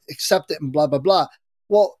 people accept it and blah, blah, blah.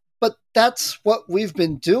 Well, but that's what we've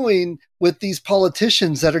been doing with these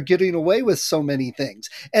politicians that are getting away with so many things.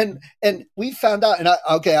 And we found out, and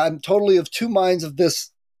I'm totally of two minds of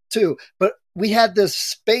this too, but we had this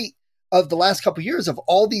spate of the last couple of years of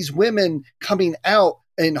all these women coming out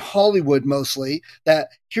in Hollywood mostly, that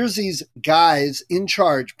here's these guys in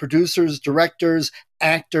charge, producers, directors,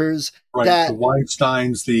 actors. Right, the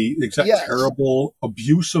Weinsteins, the terrible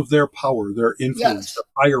abuse of their power, their influence, their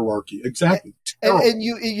hierarchy. Exactly. And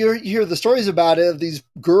you hear the stories about it of these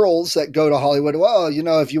girls that go to Hollywood. Well,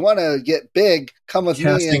 if you want to get big, come with me.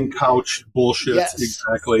 Casting couch bullshit. Yes,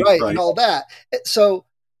 exactly. Right, and all that. So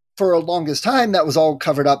for the longest time, that was all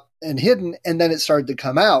covered up and hidden. And then it started to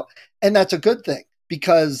come out. And that's a good thing,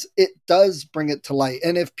 because it does bring it to light.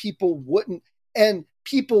 And if people wouldn't, and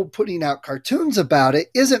people putting out cartoons about it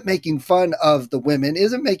isn't making fun of the women,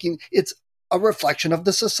 it's a reflection of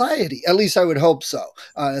the society. At least I would hope so.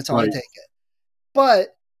 That's how I take it.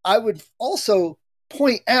 But I would also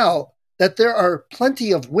point out that there are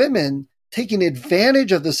plenty of women taking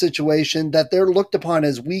advantage of the situation, that they're looked upon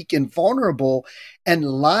as weak and vulnerable, and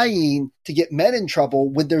lying to get men in trouble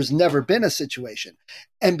when there's never been a situation.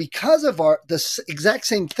 And because of the exact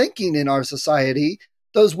same thinking in our society,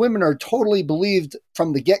 those women are totally believed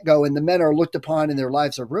from the get-go, and the men are looked upon and their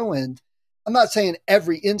lives are ruined. I'm not saying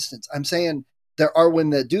every instance. I'm saying there are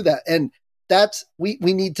women that do that. And that's, we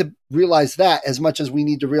need to realize that as much as we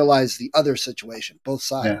need to realize the other situation, both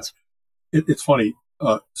sides. Yeah. It's funny.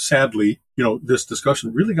 Sadly, this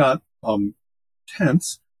discussion really got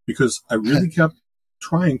tense, because I really kept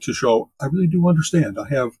trying to show I really do understand. I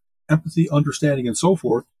have empathy, understanding, and so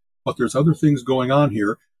forth, but there's other things going on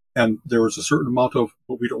here, and there is a certain amount of,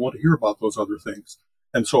 but we don't want to hear about those other things.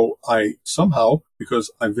 And so I somehow,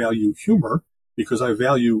 because I value humor, because I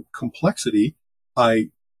value complexity, I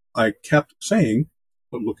kept saying,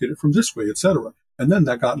 but look at it from this way, etc. And then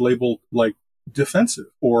that got labeled like defensive,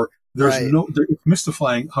 or it's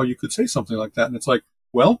mystifying how you could say something like that. And it's like,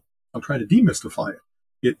 well, I'm trying to demystify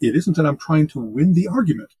it. It isn't that I'm trying to win the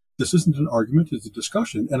argument. This isn't an argument, it's a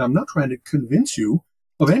discussion. And I'm not trying to convince you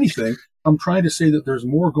of anything. I'm trying to say that there's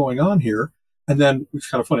more going on here. And then it's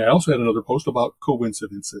kind of funny. I also had another post about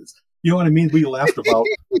coincidences. You know what I mean? We laughed about,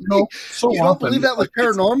 so you don't often. Believe that was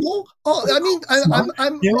paranormal?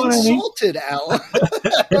 I'm insulted, Al.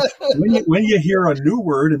 when you hear a new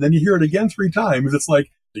word and then you hear it again 3 times, it's like,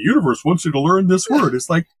 the universe wants you to learn this word. It's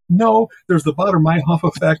like, no, there's the Baader-Meinhof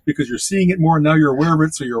effect, because you're seeing it more and now you're aware of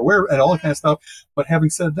it, so you're aware and all that kind of stuff. But having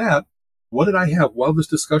said that, what did I have while this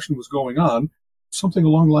discussion was going on? Something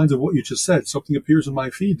along the lines of what you just said. Something appears in my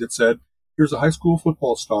feed that said, here's a high school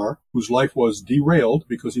football star whose life was derailed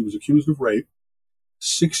because he was accused of rape.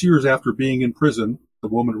 6 years after being in prison, the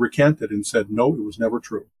woman recanted and said, no, it was never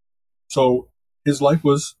true. So his life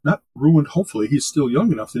was not ruined. Hopefully, he's still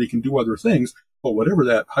young enough that he can do other things. But whatever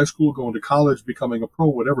that, high school, going to college, becoming a pro,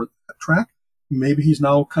 whatever that track, maybe he's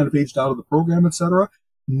now kind of aged out of the program, etc.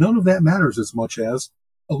 None of that matters as much as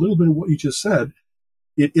a little bit of what you just said.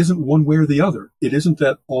 It isn't one way or the other. It isn't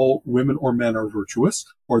that all women or men are virtuous,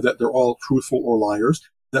 or that they're all truthful or liars,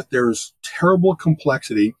 that there's terrible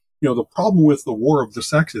complexity. The problem with the war of the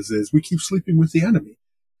sexes is we keep sleeping with the enemy.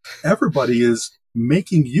 Everybody is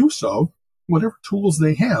making use of whatever tools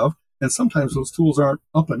they have. And sometimes those tools aren't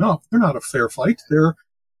up and up. They're not a fair fight.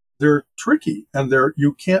 They're tricky, and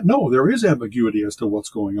you can't know. There is ambiguity as to what's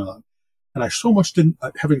going on. And I so much didn't,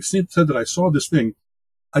 having said that I saw this thing,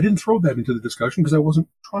 I didn't throw that into the discussion because I wasn't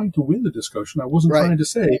trying to win the discussion. I wasn't trying to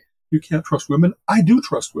say you can't trust women. I do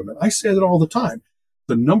trust women. I say that all the time.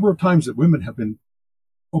 The number of times that women have been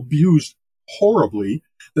abused horribly,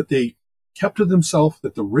 that they kept to themselves,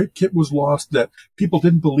 that the rape kit was lost, that people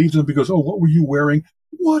didn't believe them because, oh, what were you wearing?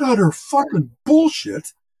 What utter fucking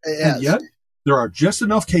bullshit. Yes. And yet there are just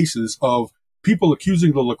enough cases of people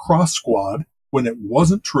accusing the lacrosse squad when it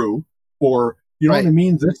wasn't true, or, you know what I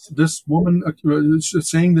mean? This woman is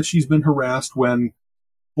saying that she's been harassed when,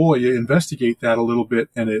 boy, you investigate that a little bit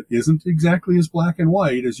and it isn't exactly as black and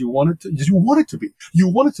white as you want it to be. You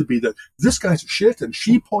want it to be that this guy's a shit and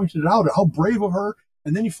she pointed out how brave of her.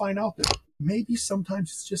 And then you find out that maybe sometimes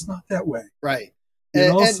it's just not that way. Right.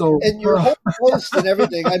 And your whole post and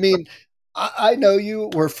everything. I mean, I know you,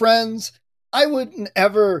 we're friends. I wouldn't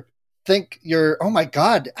ever think oh my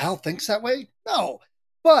God, Al thinks that way. No,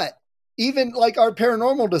 but even like our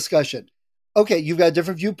paranormal discussion. Okay. You've got a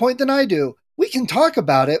different viewpoint than I do. We can talk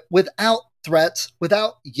about it without threats,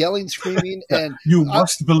 without yelling, screaming, and you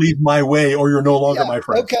must believe my way or you're no longer my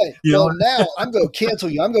friend. Okay. Well, now I'm going to cancel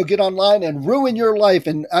you. I'm going to get online and ruin your life.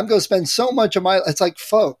 And I'm going to spend so much of it's like,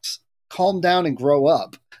 folks, calm down and grow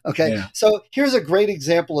up. Okay. Yeah. So here's a great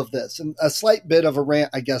example of this, and a slight bit of a rant,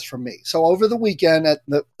 I guess, from me. So over the weekend at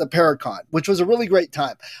the Paracon, which was a really great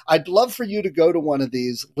time, I'd love for you to go to one of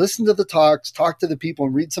these, listen to the talks, talk to the people,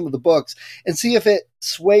 and read some of the books and see if it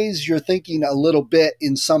sways your thinking a little bit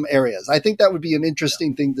in some areas. I think that would be an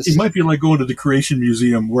interesting thing to see. It might be like going to the Creation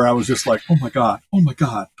Museum where I was just like, oh my God,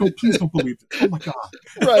 please don't believe this. Oh my God.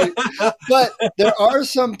 Right. But there are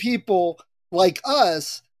some people like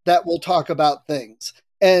us that will talk about things.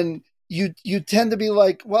 And you tend to be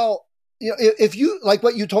like, well, you know, if you like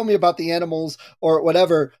what you told me about the animals or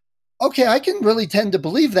whatever, okay, I can really tend to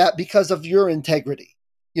believe that because of your integrity.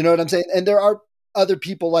 You know what I'm saying? And there are other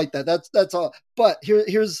people like that. That's all. But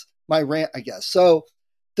here's my rant, I guess. So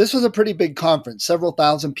this was a pretty big conference. Several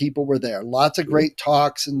thousand people were there. Lots of great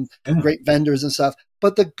talks and great vendors and stuff.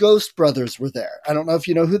 But the Ghost Brothers were there. I don't know if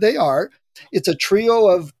you know who they are. It's a trio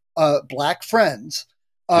of Black friends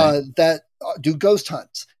that do ghost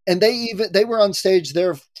hunts. And they were on stage.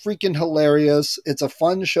 They're freaking hilarious. It's a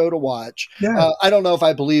fun show to watch. Yeah. I don't know if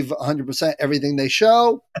I believe 100% everything they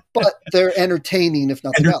show, but they're entertaining, if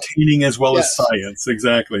nothing else. Entertaining as well as science.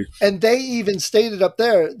 Exactly. And they even stated up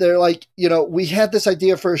there, they're like, you know, we had this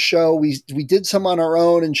idea for a show. We did some on our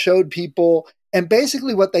own and showed people. And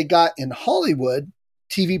basically what they got in Hollywood,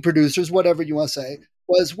 TV producers, whatever you want to say,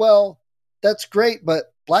 was, well, that's great, but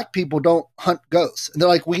Black people don't hunt ghosts. And they're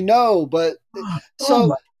like, we know, but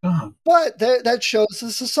but that shows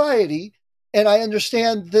the society. And I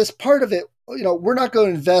understand this part of it. You know, we're not going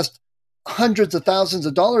to invest hundreds of thousands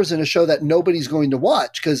of dollars in a show that nobody's going to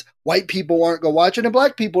watch because white people aren't going to watch it and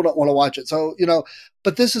Black people don't want to watch it. So, you know,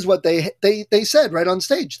 but this is what they said right on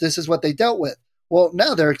stage. This is what they dealt with. Well,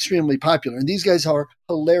 now they're extremely popular and these guys are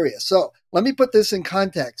hilarious. So let me put this in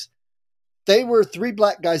context. They were 3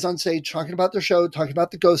 Black guys on stage talking about their show, talking about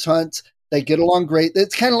the ghost hunts. They get along great.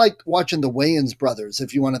 It's kind of like watching the Wayans brothers,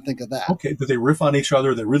 if you want to think of that. Okay. Do they riff on each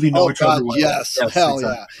other? They really know each other well? Yes. Hell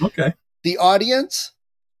exactly. Yeah. Okay. The audience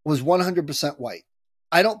was 100% white.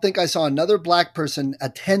 I don't think I saw another Black person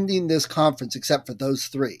attending this conference except for those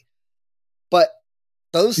 3. But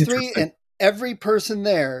those 3 and every person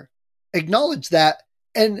there acknowledged that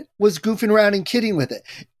and was goofing around and kidding with it.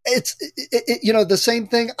 It's you know, the same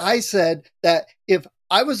thing I said, that if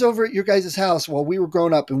I was over at your guys' house while we were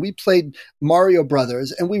growing up and we played Mario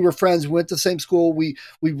Brothers and we were friends, we went to the same school, we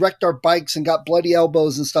wrecked our bikes and got bloody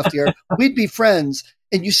elbows and stuff together, we'd be friends.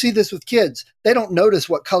 And you see this with kids. They don't notice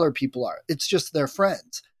what color people are. It's just their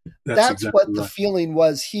friends. That's exactly what the feeling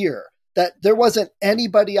was here. That there wasn't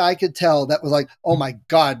anybody I could tell that was like, oh my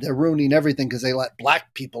God, they're ruining everything because they let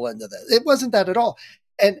Black people into this. It wasn't that at all.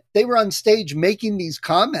 And they were on stage making these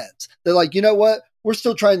comments. They're like, you know what? We're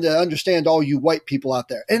still trying to understand all you white people out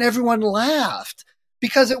there. And everyone laughed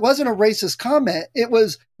because it wasn't a racist comment. It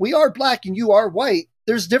was, we are Black and you are white.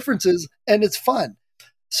 There's differences and it's fun.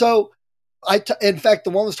 So in fact,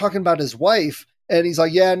 the one was talking about his wife and he's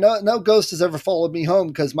like, yeah, no ghost has ever followed me home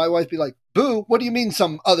because my wife be like, boo, what do you mean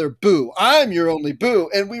some other boo? I'm your only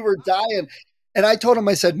boo. And we were dying. And I told him,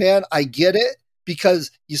 I said, man, I get it. Because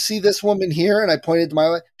you see this woman here, and I pointed to my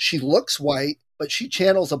wife, she looks white, but she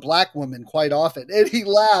channels a Black woman quite often. And he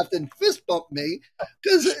laughed and fist bumped me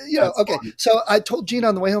because, you know, okay. Funny. So I told Gina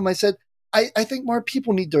on the way home, I said, I think more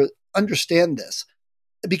people need to understand this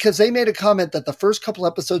because they made a comment that the first couple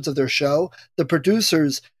episodes of their show, the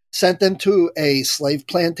producers sent them to a slave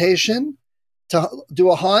plantation to do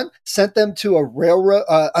a haunt, sent them to a railroad,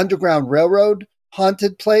 underground railroad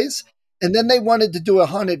haunted place. And then they wanted to do a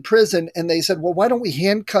haunted prison. And they said, well, why don't we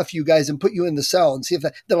handcuff you guys and put you in the cell and see if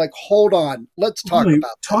they're like, hold on, let's talk about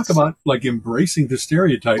this. Talk about like embracing the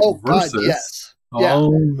stereotype versus Yeah.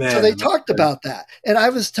 Oh, man. So they talked about that. And I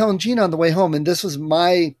was telling Gina on the way home, and this was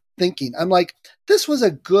my thinking. I'm like, this was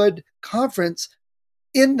a good conference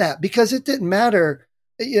in that, because it didn't matter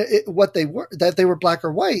what they were, that they were black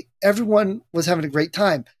or white. Everyone was having a great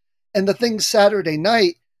time. And the thing Saturday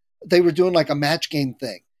night, they were doing like a match game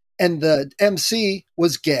thing. And the MC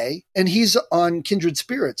was gay, and he's on Kindred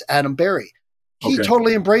Spirits, Adam Berry. He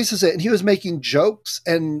totally embraces it. And he was making jokes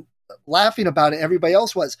and laughing about it. Everybody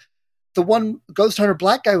else was. The one Ghost Hunter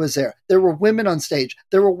black guy was there. There were women on stage.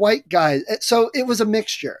 There were white guys. So it was a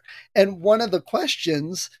mixture. And one of the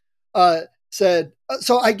questions said,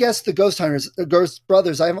 so I guess the Ghost Hunters, the Ghost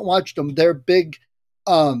Brothers, I haven't watched them. Their big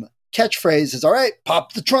catchphrase is, all right,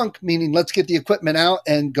 pop the trunk, meaning let's get the equipment out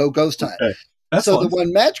and go ghost hunt. That's so fun. The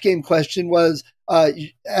one match game question was,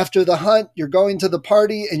 after the hunt, you're going to the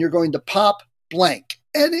party and you're going to pop blank.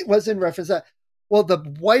 And it was in reference to that. Well, the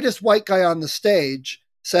whitest white guy on the stage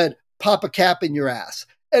said, pop a cap in your ass.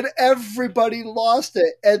 And everybody lost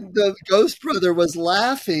it. And the Ghost Brother was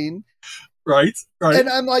laughing. Right. And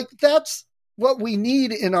I'm like, that's what we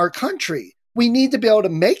need in our country. We need to be able to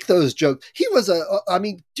make those jokes. He was I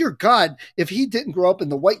mean, dear God, if he didn't grow up in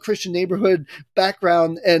the white Christian neighborhood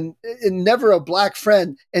background and never a black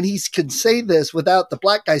friend, and he can say this without the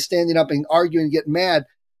black guy standing up and arguing and getting mad,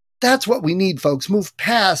 that's what we need, folks. Move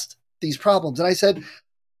past these problems. And I said,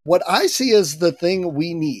 what I see as the thing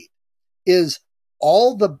we need is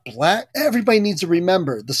everybody needs to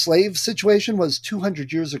remember the slave situation was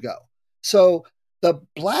 200 years ago. So the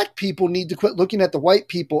black people need to quit looking at the white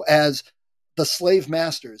people as the slave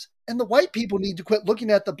masters, and the white people need to quit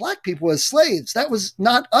looking at the black people as slaves. That was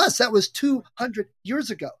not us. That was 200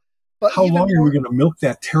 years ago. But how long are we going to milk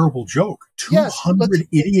that terrible joke? 200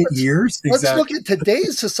 years? Let's look at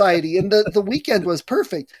today's society, and the weekend was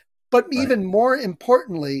perfect. But even more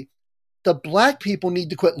importantly, the black people need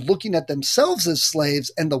to quit looking at themselves as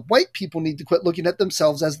slaves, and the white people need to quit looking at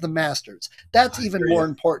themselves as the masters. That's even more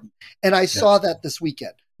important. And I saw that this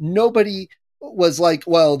weekend. Nobody was like,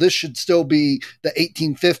 well, this should still be the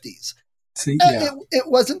 1850s. It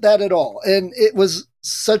wasn't that at all. And it was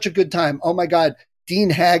such a good time. Oh my God.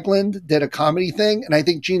 Dean Hagland did a comedy thing, and I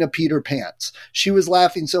think Gina peed her pants. She was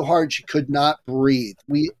laughing so hard she could not breathe.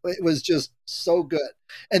 It was just so good.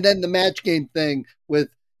 And then the match game thing with,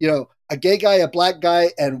 a gay guy, a black guy,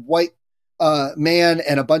 and white man,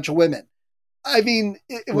 and a bunch of women. I mean,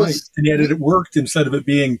 it was... Right. And yet it worked instead of it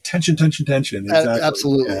being tension. Exactly.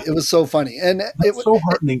 Absolutely. Yeah. It was so funny. And it was so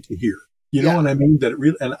heartening to hear. You know what I mean? That it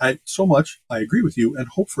really, and I agree with you and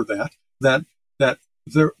hope for that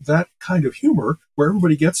kind of humor where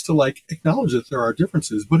everybody gets to acknowledge that there are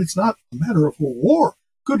differences, but it's not a matter of a war.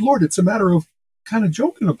 Good Lord, it's a matter of kind of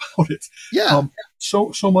joking about it. Yeah.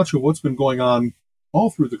 So much of what's been going on all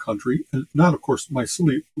through the country, and not, of course, my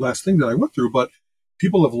silly last thing that I went through, but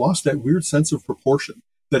people have lost that weird sense of proportion,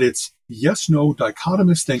 that it's yes, no,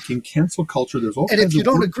 dichotomous thinking, cancel culture. There's all kinds of... And if you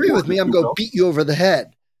don't agree with me, I'm going to beat you over the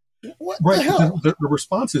head. What the hell? The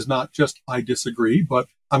response is not just I disagree, but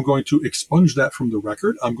I'm going to expunge that from the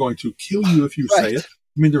record. I'm going to kill you if you say it.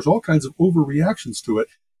 I mean, there's all kinds of overreactions to it.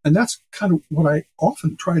 And that's kind of what I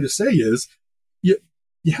often try to say is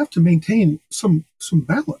you have to maintain some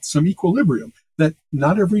balance, some equilibrium, that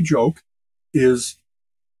not every joke is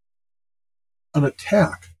an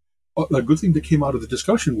attack. A good thing that came out of the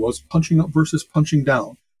discussion was punching up versus punching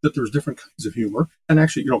down, that there's different kinds of humor. And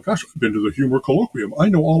actually, gosh, I've been to the humor colloquium. I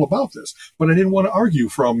know all about this. But I didn't want to argue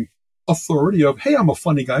from authority of, hey, I'm a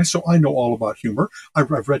funny guy, so I know all about humor.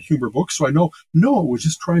 I've read humor books, so I know. No, it was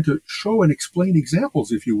just trying to show and explain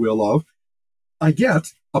examples, if you will, of I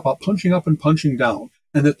get about punching up and punching down,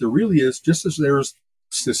 and that there really is, just as there's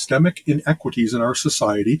systemic inequities in our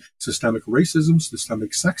society, systemic racism,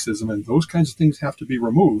 systemic sexism, and those kinds of things have to be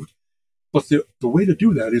removed. But the way to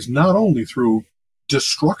do that is not only through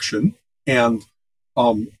destruction and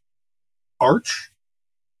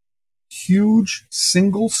huge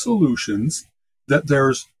single solutions, that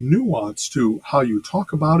there's nuance to how you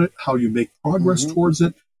talk about it, how you make progress towards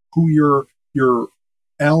it, who your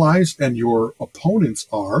allies and your opponents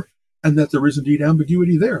are, and that there is indeed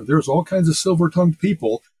ambiguity there. There's all kinds of silver-tongued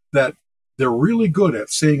people that they're really good at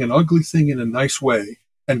saying an ugly thing in a nice way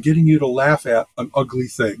and getting you to laugh at an ugly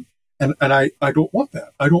thing. And I don't want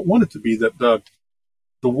that. I don't want it to be that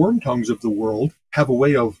the worm tongues of the world have a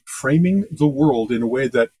way of framing the world in a way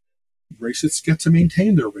that racists get to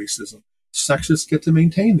maintain their racism. Sexists get to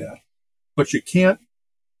maintain that. But you can't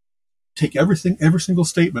take every single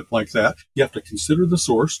statement like that. You have to consider the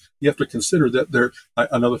source. You have to consider that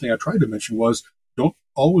another thing I tried to mention was, don't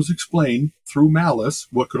always explain through malice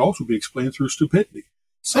what could also be explained through stupidity.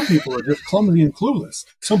 Some people are just clumsy and clueless.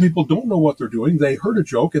 Some people don't know what they're doing. They heard a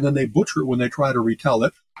joke and then they butcher it when they try to retell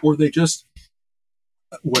it, or they just,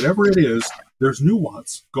 whatever it is, there's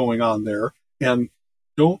nuance going on there. And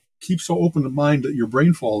don't keep so open to mind that your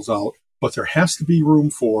brain falls out, but there has to be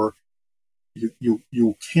room for,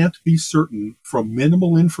 you can't be certain from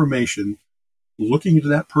minimal information, looking into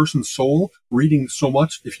that person's soul, reading so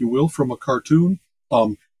much, if you will, from a cartoon,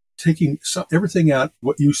 taking everything at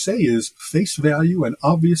what you say is face value and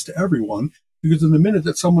obvious to everyone, because in the minute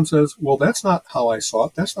that someone says, well, that's not how I saw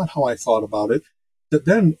it, that's not how I thought about it, that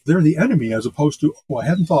then they're the enemy as opposed to, oh, I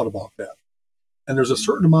hadn't thought about that. And there's a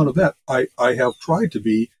certain amount of that. I have tried to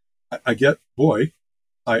be, I get, boy,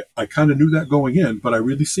 I kind of knew that going in, but I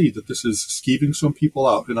really see that this is skeeving some people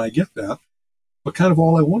out, and I get that. But kind of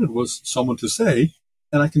all I wanted was someone to say,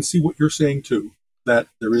 and I can see what you're saying too, that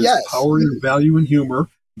there is power and value in humor,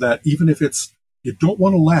 that even if you don't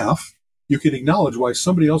want to laugh, you can acknowledge why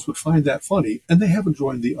somebody else would find that funny, and they haven't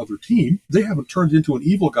joined the other team. They haven't turned into an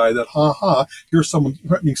evil guy that, here's someone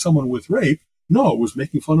threatening someone with rape. No, it was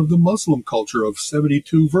making fun of the Muslim culture of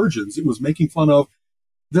 72 virgins. It was making fun of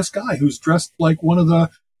this guy who's dressed like one of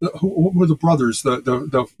what were the brothers,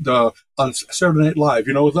 the on Saturday Night Live,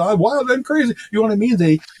 wild and crazy. You know what I mean?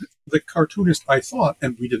 The cartoonist, I thought,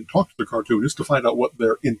 and we didn't talk to the cartoonist to find out what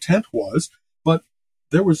their intent was, but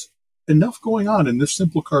there was enough going on in this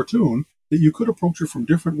simple cartoon that you could approach it from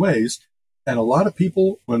different ways. And a lot of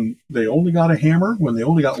people, when they only got a hammer, when they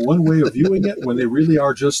only got one way of viewing it, when they really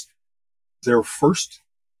are just, their first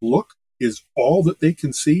look is all that they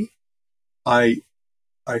can see, I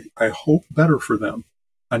hope better for them.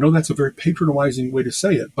 I know that's a very patronizing way to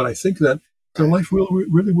say it, but I think that their life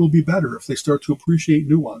really will be better if they start to appreciate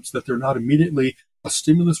nuance, that they're not immediately a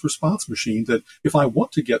stimulus response machine, that if I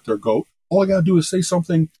want to get their goat, all I got to do is say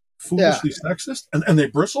something foolishly sexist, and they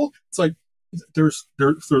bristle. It's like, for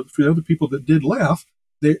the other people that did laugh,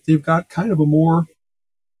 they've got kind of a more,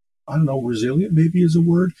 I don't know, resilient maybe is a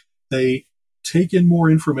word. They take in more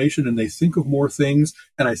information and they think of more things.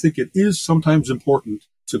 And I think it is sometimes important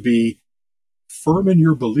to be firm in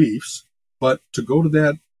your beliefs, but to go to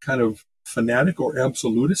that kind of fanatic or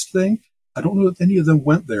absolutist thing, I don't know that any of them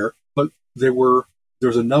went there, but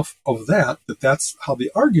there's enough of that's how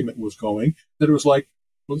the argument was going, that it was like,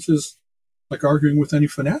 well, this is like arguing with any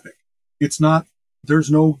fanatic. It's not,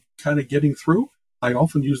 there's no kind of getting through. I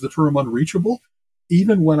often use the term unreachable,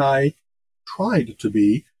 even when I tried to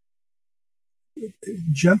be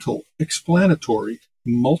gentle, explanatory,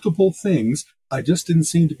 multiple things, I just didn't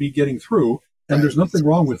seem to be getting through. And there's nothing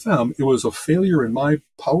wrong with them. It was a failure in my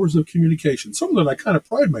powers of communication, something that I kind of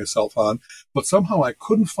pride myself on, but somehow I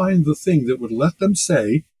couldn't find the thing that would let them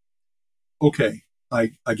say, okay,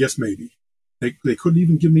 I guess maybe. They couldn't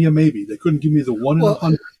even give me a maybe. They couldn't give me the 1 in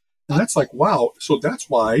 100. And that's like, wow. So that's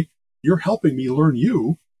why you're helping me learn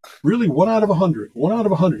you. Really, 1 out of 100. 1 out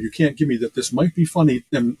of 100. You can't give me that this might be funny.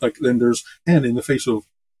 And and in the face of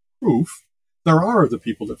proof, there are the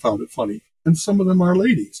people that found it funny. And some of them are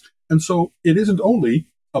ladies. And so it isn't only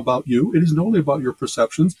about you. It isn't only about your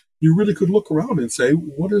perceptions. You really could look around and say,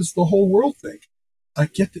 what does the whole world think? I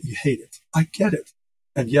get that you hate it. I get it.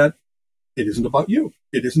 And yet it isn't about you.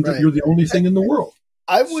 It isn't that you're the only thing in the world.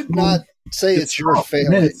 I would not say it's your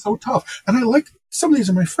failing. Man, it's so tough. And I like, some of these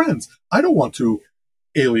are my friends. I don't want to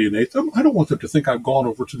alienate them. I don't want them to think I've gone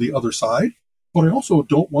over to the other side. But I also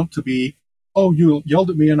don't want to be, oh, you yelled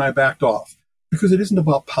at me and I backed off. Because it isn't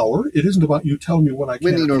about power. It isn't about you telling me what I can.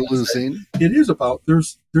 Winning or losing. It is about,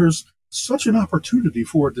 there's such an opportunity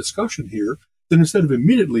for a discussion here that instead of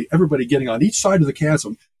immediately everybody getting on each side of the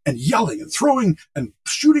chasm and yelling and throwing and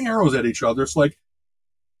shooting arrows at each other, it's like,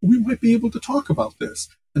 we might be able to talk about this.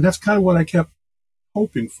 And that's kind of what I kept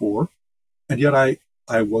hoping for. And yet I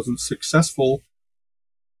wasn't successful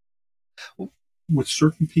with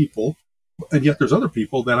certain people. And yet there's other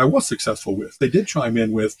people that I was successful with. They did chime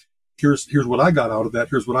in with, here's what I got out of that.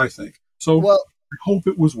 Here's what I think. So I hope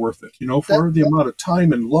it was worth it. For the amount of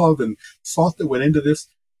time and love and thought that went into this,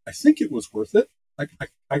 I think it was worth it. I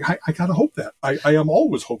gotta hope that. I am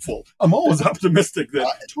always hopeful. I'm always optimistic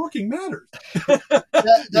that talking matters.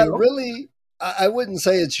 that really, I wouldn't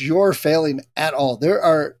say it's your failing at all. There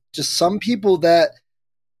are just some people that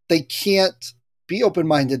they can't be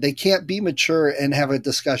open-minded. They can't be mature and have a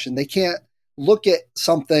discussion. They can't look at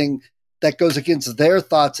something that goes against their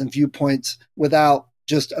thoughts and viewpoints without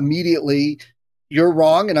just immediately, you're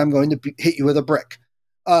wrong and I'm going to hit you with a brick.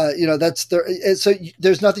 That's there. So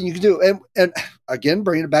there's nothing you can do. And again,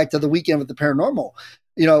 bringing it back to the weekend with the paranormal,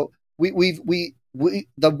 we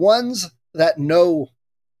the ones that know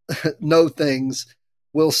things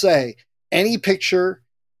will say any picture,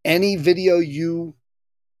 any video you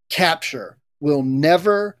capture will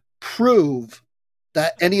never prove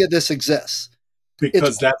that any of this exists.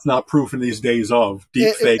 Because that's not proof in these days of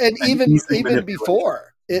deep fake. And even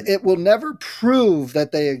before, it will never prove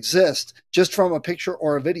that they exist just from a picture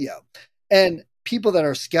or a video. And people that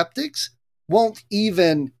are skeptics won't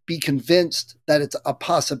even be convinced that it's a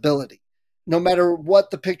possibility, no matter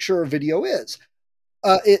what the picture or video is.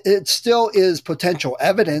 It still is potential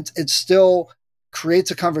evidence. It still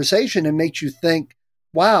creates a conversation and makes you think,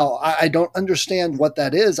 wow, I don't understand what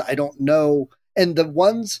that is. I don't know. And the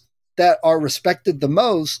ones that are respected the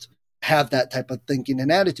most have that type of thinking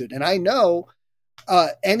and attitude. And I know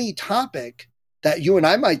any topic that you and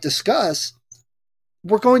I might discuss,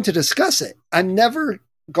 we're going to discuss it. I'm never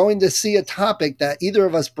going to see a topic that either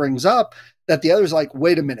of us brings up that the other's like,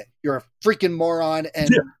 wait a minute, you're a freaking moron and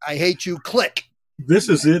I hate you, click. This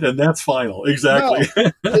is it, and that's final. Exactly.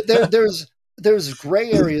 No, there's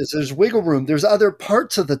gray areas, there's wiggle room, there's other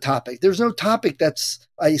parts of the topic. There's no topic that's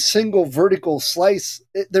a single vertical slice.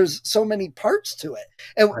 There's so many parts to it.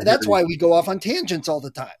 And that's why we go off on tangents all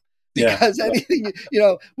the time. Because anything,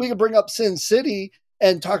 we can bring up Sin City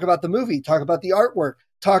and talk about the movie, talk about the artwork,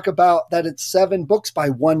 talk about that it's 7 books by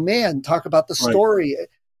one man, talk about the story.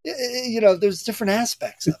 There's different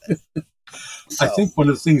aspects of it. I think one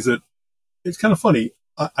of the things that it's kind of funny,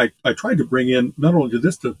 I tried to bring in not only to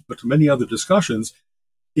this, but to many other discussions.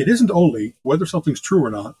 It isn't only whether something's true or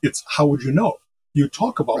not, it's how would you know? You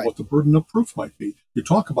talk about what the burden of proof might be. You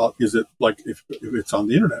talk about, is it like, if it's on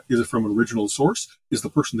the internet, is it from an original source? Is the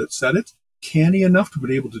person that said it canny enough to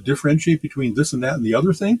be able to differentiate between this and that and the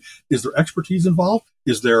other thing? Is there expertise involved?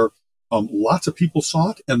 Is there lots of people saw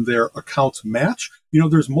it and their accounts match?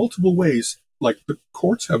 There's multiple ways, like the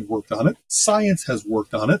courts have worked on it. Science has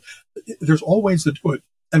worked on it. There's all ways to do it.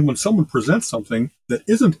 And when someone presents something that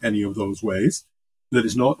isn't any of those ways, that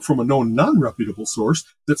is not from a known non-reputable source,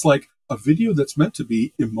 that's like a video that's meant to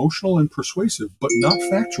be emotional and persuasive, but not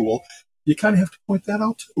factual, you kind of have to point that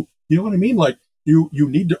out too. You know what I mean? Like you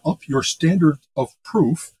need to up your standard of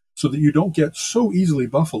proof so that you don't get so easily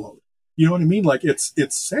buffaloed. You know what I mean? Like it's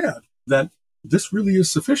sad that this really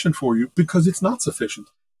is sufficient for you because it's not sufficient.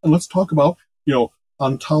 And let's talk about,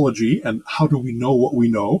 ontology and how do we know what we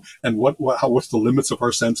know and what's the limits of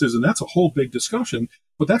our senses. And that's a whole big discussion.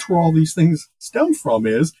 But that's where all these things stem from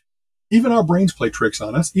is even our brains play tricks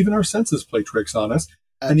on us. Even our senses play tricks on us.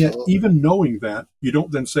 Absolutely. And yet even knowing that, you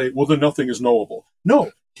don't then say, well, then nothing is knowable.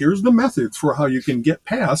 No, here's the methods for how you can get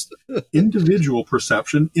past individual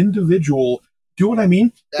perception, do you know what I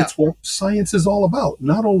mean? Yeah. It's what science is all about.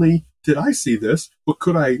 Not only did I see this, but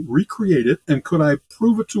could I recreate it and could I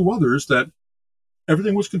prove it to others that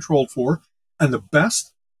everything was controlled for? And the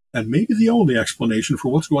best and maybe the only explanation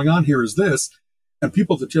for what's going on here is this. And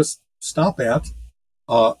people that just stop at,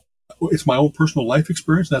 it's my own personal life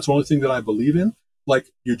experience. That's the only thing that I believe in.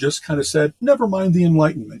 Like you just kind of said, never mind the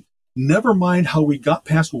Enlightenment. Never mind how we got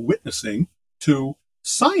past witnessing to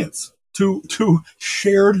science, to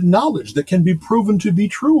shared knowledge that can be proven to be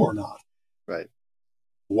true or not. Right.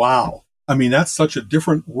 Wow. I mean, that's such a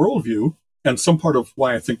different worldview. And some part of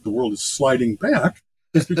why I think the world is sliding back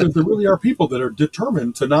is because there really are people that are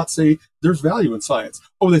determined to not say there's value in science.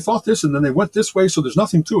 Oh, they thought this and then they went this way, so there's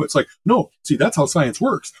nothing to it. It's like, no, see, that's how science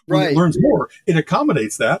works. When it learns more, it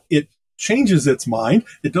accommodates that. It changes its mind.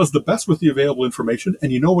 It does the best with the available information.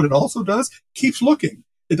 And you know what it also does? Keeps looking.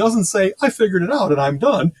 It doesn't say, I figured it out and I'm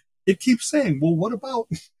done. It keeps saying, well, what about...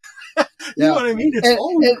 You know what I mean? It's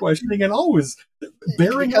always questioning and always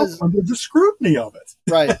bearing up under the scrutiny of it.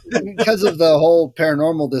 Right. Because of the whole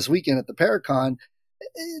paranormal this weekend at the Paracon,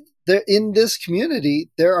 in this community,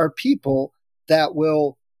 there are people that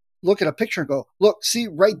will look at a picture and go, look, see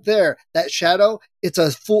right there, that shadow, it's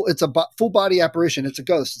a full body apparition. It's a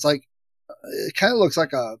ghost. It's like, it kind of looks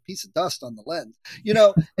like a piece of dust on the lens,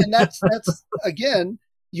 and that's again,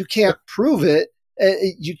 you can't prove it.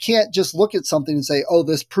 You can't just look at something and say, oh,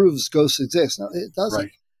 this proves ghosts exist. No, it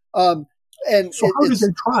doesn't. Right. And so how do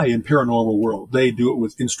they try in paranormal world? They do it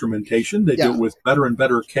with instrumentation. They do it with better and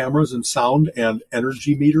better cameras and sound and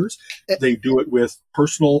energy meters. They do it with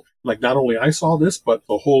personal, like not only I saw this, but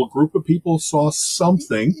the whole group of people saw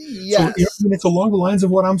something. Yes. So it's along the lines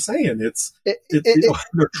of what I'm saying. They're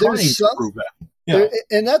trying to prove that. Yeah.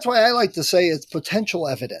 And that's why I like to say it's potential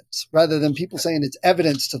evidence rather than people saying it's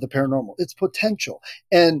evidence to the paranormal. It's potential.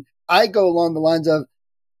 And I go along the lines of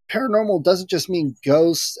paranormal doesn't just mean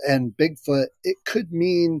ghosts and Bigfoot. It could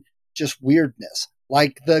mean just weirdness,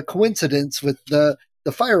 like the coincidence with the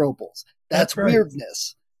fire opals. That's right.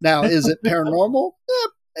 Weirdness. Now, is it paranormal?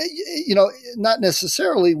 Not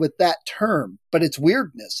necessarily with that term, but it's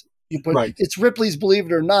weirdness. You put it's Ripley's Believe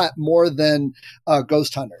It or Not more than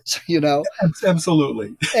Ghost Hunters,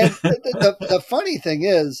 Absolutely. And the funny thing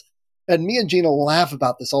is, and me and Gina laugh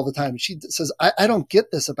about this all the time. She says, I don't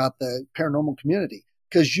get this about the paranormal community,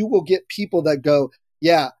 because you will get people that go,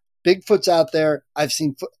 yeah, Bigfoot's out there. I've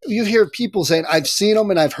seen, you hear people saying, I've seen them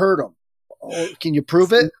and I've heard them. Oh, can you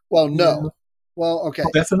prove it? Well, no. Yeah. Well, okay.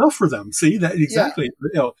 Well, that's enough for them. See that exactly.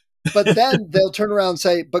 Yeah. But then they'll turn around and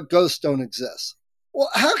say, but ghosts don't exist. Well,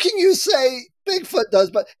 how can you say Bigfoot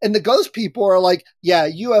does? And the ghost people are like, yeah,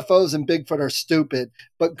 UFOs and Bigfoot are stupid,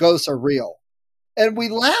 but ghosts are real. And we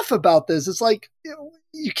laugh about this. It's like,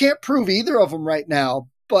 you can't prove either of them right now,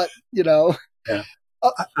 but Yeah.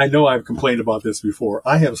 I know I've complained about this before.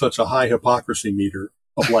 I have such a high hypocrisy meter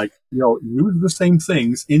of use the same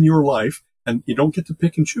things in your life, and you don't get to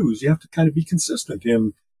pick and choose. You have to kind of be consistent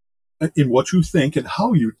in what you think and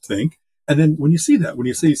how you think. And then when you see that, when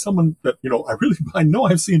you see someone that, I know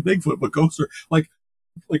I've seen Bigfoot, but ghosts are like,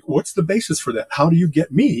 what's the basis for that? How do you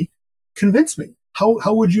get me? Convince me.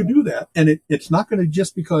 How would you do that? And it's not going to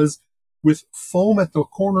just because with foam at the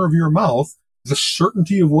corner of your mouth, the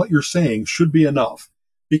certainty of what you're saying should be enough,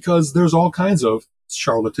 because there's all kinds of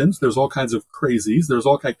charlatans. There's all kinds of crazies. There's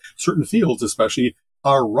all kinds, certain fields especially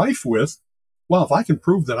are rife with, well, if I can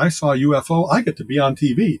prove that I saw a UFO, I get to be on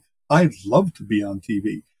TV. I'd love to be on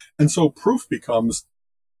TV. And so proof becomes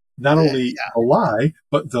not only a lie,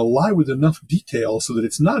 but they'll lie with enough detail so that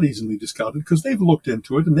it's not easily discounted, because they've looked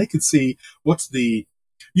into it and they could see what's the,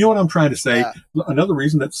 you know what I'm trying to say? Yeah. Another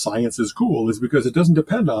reason that science is cool is because it doesn't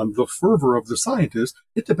depend on the fervor of the scientist.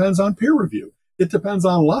 It depends on peer review. It depends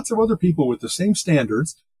on lots of other people with the same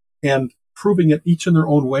standards and proving it each in their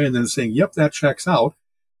own way and then saying, yep, that checks out.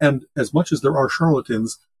 And as much as there are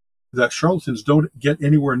charlatans, that charlatans don't get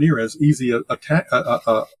anywhere near as easy a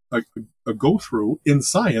go through in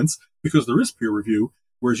science, because there is peer review.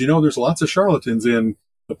 Whereas, there's lots of charlatans in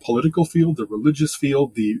the political field, the religious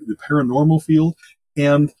field, the paranormal field,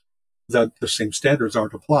 and that the same standards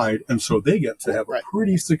aren't applied. And so they get to have a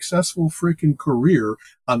pretty successful freaking career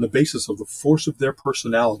on the basis of the force of their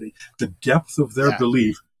personality, the depth of their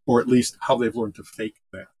belief, or at least how they've learned to fake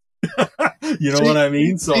that. You know what I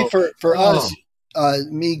mean? So for us,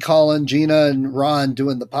 me, Colin, Gina, and Ron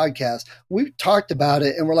doing the podcast, we talked about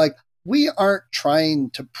it and we're like, we aren't trying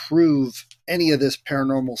to prove any of this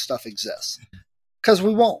paranormal stuff exists, because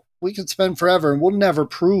we won't. We could spend forever and we'll never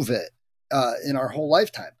prove it in our whole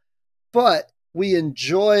lifetime. But we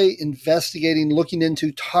enjoy investigating, looking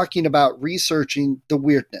into, talking about, researching the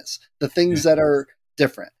weirdness, the things that are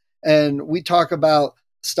different. And we talk about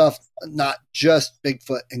stuff, not just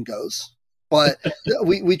Bigfoot and ghosts, but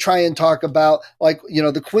we try and talk about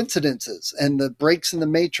the coincidences and the breaks in the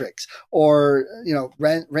matrix, or,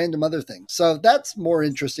 random other things. So that's more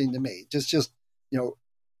interesting to me. Just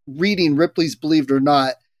reading Ripley's Believe It or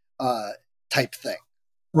Not type thing.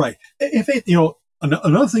 Right.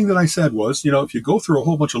 Another thing that I said was, if you go through a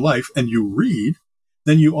whole bunch of life and you read,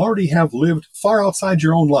 then you already have lived far outside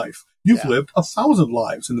your own life. You've lived 1,000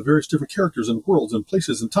 lives in the various different characters and worlds and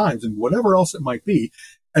places and times and whatever else it might be.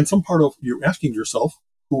 And some part of you asking yourself,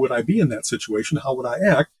 who would I be in that situation? How would I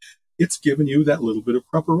act? It's given you that little bit of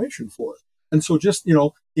preparation for it. And so just,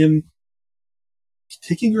 in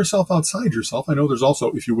taking yourself outside yourself, I know there's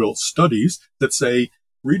also, if you will, studies that say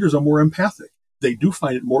readers are more empathic. They do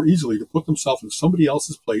find it more easily to put themselves in somebody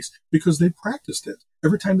else's place because they practiced it.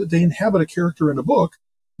 Every time that they inhabit a character in a book,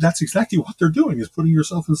 that's exactly what they're doing, is putting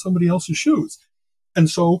yourself in somebody else's shoes. And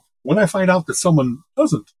so when I find out that someone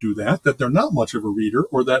doesn't do that they're not much of a reader,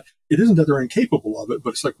 or that it isn't that they're incapable of it,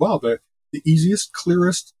 but it's like, wow, the easiest,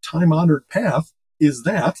 clearest, time-honored path is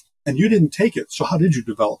that, and you didn't take it. So how did you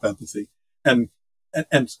develop empathy? And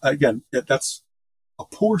again, that's a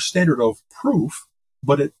poor standard of proof,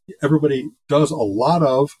 but everybody does a lot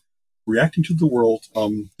of reacting to the world,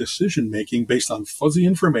 decision-making based on fuzzy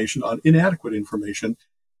information, on inadequate information.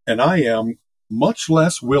 And I am much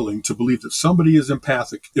less willing to believe that somebody is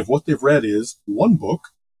empathic if what they've read is one book,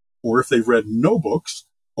 or if they've read no books,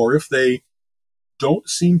 or if they don't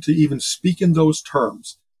seem to even speak in those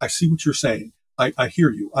terms. I see what you're saying. I hear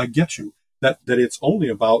you. I get you. That it's only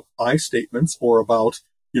about I statements, or about,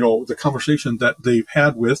 the conversation that they've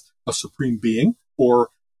had with a supreme being, or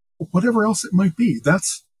whatever else it might be.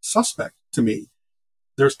 That's suspect to me.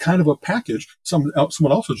 There's kind of a package. Someone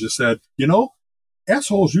also just said,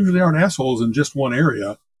 assholes usually aren't assholes in just one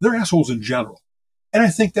area. They're assholes in general. And I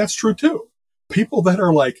think that's true too. People that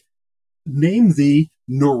are name the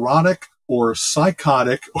neurotic or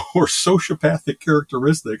psychotic or sociopathic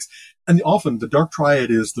characteristics. And often the dark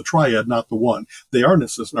triad is the triad, not the one. They are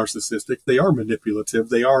narcissistic. They are manipulative.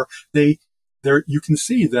 They there you can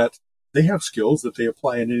see that they have skills that they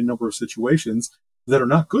apply in any number of situations that are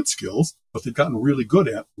not good skills, but they've gotten really good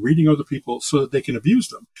at reading other people so that they can abuse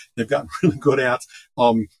them. They've gotten really good at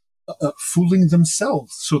fooling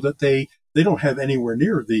themselves so that they don't have anywhere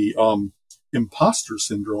near the imposter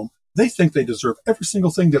syndrome. They think they deserve every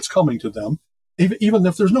single thing that's coming to them, even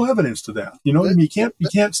if there's no evidence to that. You know what I mean? You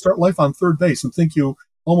can't start life on third base and think you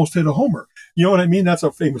almost hit a homer. You know what I mean? That's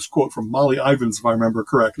a famous quote from Molly Ivins, if I remember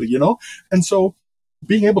correctly, you know? And so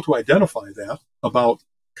being able to identify that about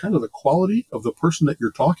kind of the quality of the person that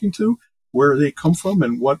you're talking to, where they come from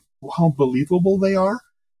and how believable they are,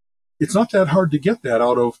 it's not that hard to get that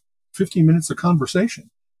out of 15 minutes of conversation,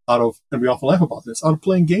 and we often laugh about this, out of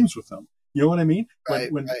playing games with them. You know what I mean? Right.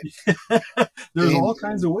 There's all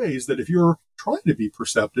kinds of ways that if you're trying to be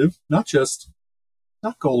perceptive, not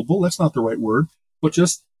gullible, that's not the right word, but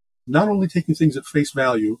just not only taking things at face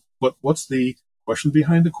value, but what's the question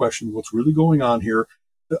behind the question? What's really going on here?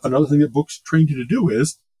 Another thing that books train you to do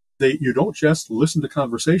is you don't just listen to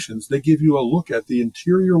conversations. They give you a look at the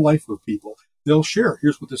interior life of people. They'll share,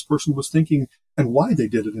 here's what this person was thinking and why they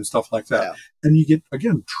did it and stuff like that. Yeah. And you get,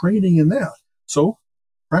 again, training in that. So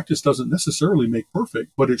practice doesn't necessarily make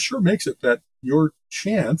perfect, but it sure makes it that your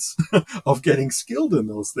chance of getting skilled in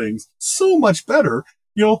those things so much better.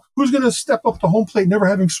 You know, who's going to step up to home plate never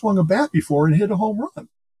having swung a bat before and hit a home run?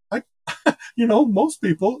 Most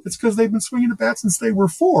people, it's because they've been swinging the bat since they were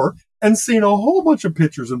 4 and seen a whole bunch of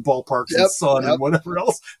pitchers in ballparks and sun and whatever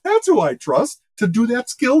else. That's who I trust to do that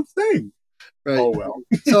skilled thing. Right. Oh, well.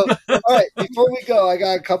 So, all right, before we go, I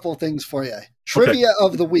got a couple of things for you. Trivia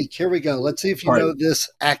of the week. Here we go. Let's see if you know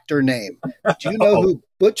this actor name. Do you know who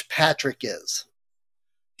Butch Patrick is?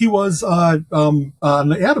 He was on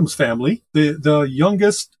the Addams Family, the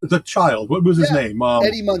youngest, the child. What was his name?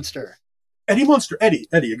 Eddie Munster. Eddie Munster. Eddie,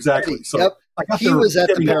 exactly. Eddie, so he was at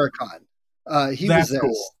the Paracon. He was there.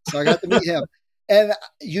 Cool. So I got to meet him. And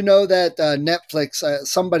you know that Netflix,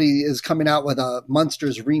 somebody is coming out with a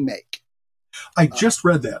Munsters remake. I just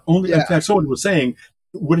read that. In fact, someone was saying,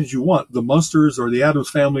 what did you want? The Munsters or the Addams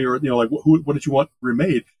Family, or, like, what did you want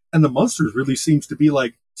remade? And the Munsters really seems to be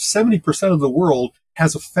like 70% of the world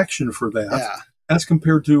has affection for that as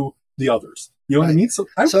compared to the others. You know what I mean? So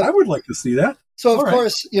I would like to see that. So, of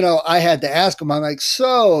course, I had to ask him, I'm like,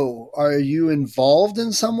 so are you involved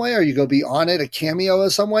in some way? Are you going to be on it, a cameo in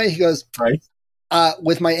some way? He goes,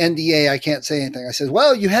 with my NDA, I can't say anything. I said,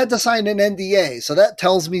 well, you had to sign an NDA, so that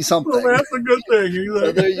tells me something. Well, that's a good thing.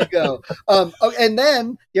 So there you go. And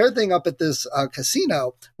then the other thing up at this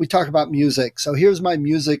casino, we talk about music. So here's my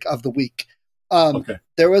music of the week.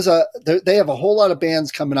 There was they have a whole lot of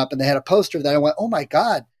bands coming up, and they had a poster that I went, oh my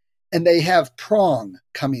God. And they have Prong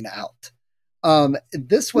coming out.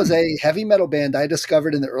 This was a heavy metal band I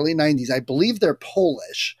discovered in the early 90s. I believe they're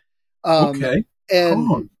Polish. And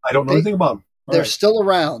I don't know anything about them. They're still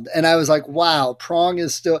around. And I was like, wow, Prong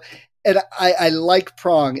is still, and I like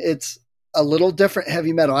Prong. It's a little different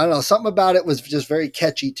heavy metal. I don't know. Something about it was just very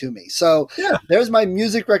catchy to me. So there's my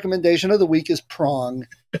music recommendation of the week is Prong.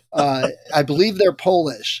 I believe they're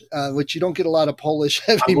Polish, which you don't get a lot of Polish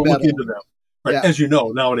heavy metal. Look into them. Right. Yeah. As you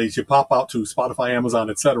know, nowadays you pop out to Spotify,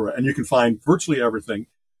 Amazon, etc., and you can find virtually everything.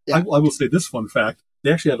 Yeah. I will say this fun fact.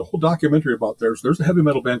 They actually had a whole documentary about theirs. There's a heavy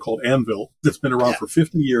metal band called Anvil that's been around for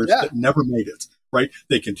 50 years that never made it, right?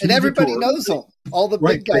 They continue and everybody knows them. All the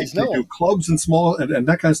big guys know them. They do clubs and small and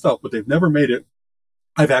that kind of stuff, but they've never made it.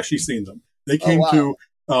 I've actually seen them. They came to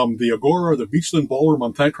the Agora or the Beachland Ballroom.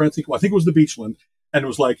 I'm trying to think. I think it was the Beachland. And it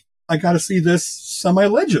was like, I got to see this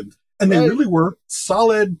semi-legend. And they really were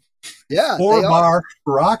solid 4-bar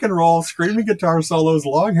rock and roll, screaming guitar solos,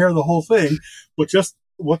 long hair, the whole thing. But just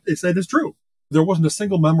what they said is true. There wasn't a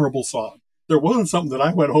single memorable song. There wasn't something that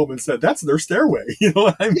I went home and said, that's their Stairway. You know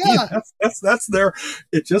what I mean? Yeah. That's their,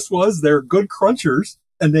 it just was, they're good crunchers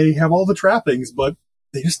and they have all the trappings, but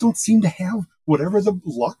they just don't seem to have whatever the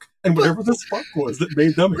luck and whatever the spark was that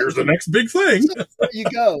made them, here's the next big thing. So there you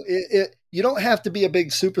go. You don't have to be a big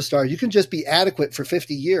superstar. You can just be adequate for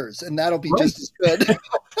 50 years, and that'll be just as good.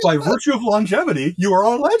 By virtue of longevity, you are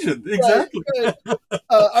a legend. Exactly. Right.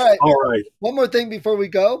 All right. One more thing before we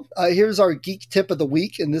go. Here's our geek tip of the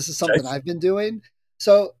week, and this is something I've been doing.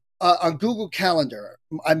 So on Google Calendar,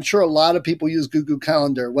 I'm sure a lot of people use Google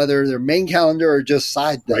Calendar, whether their main calendar or just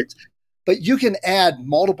side things. Right. But you can add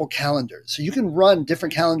multiple calendars. So you can run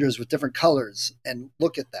different calendars with different colors and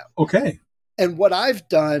look at them. Okay. And what I've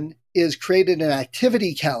done is created an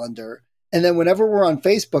activity calendar. And then whenever we're on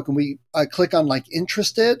Facebook and we click on like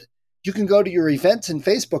interested, you can go to your events in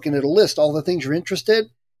Facebook and it'll list all the things you're interested.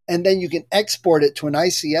 And then you can export it to an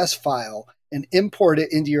ICS file and import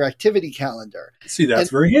it into your activity calendar. See, that's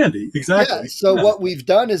very handy. Exactly. Yeah, so what we've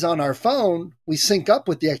done is on our phone, we sync up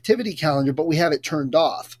with the activity calendar, but we have it turned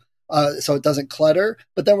off. So it doesn't clutter.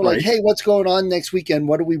 But then we're like, hey, what's going on next weekend?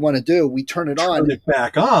 What do we want to do? We turn it on. Turn it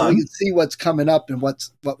back on. We can see what's coming up and what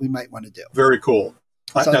we might want to do. Very cool.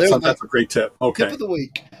 So that's a great tip. Okay. Tip of the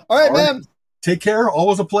week. All right, man. Take care.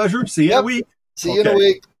 Always a pleasure. See you in a week. See you in a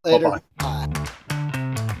week. Later. Bye-bye.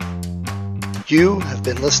 You have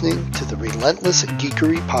been listening to the Relentless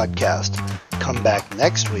Geekery Podcast. Come back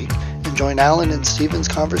next week and join Alan and Steven's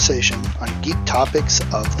conversation on geek topics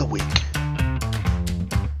of the week.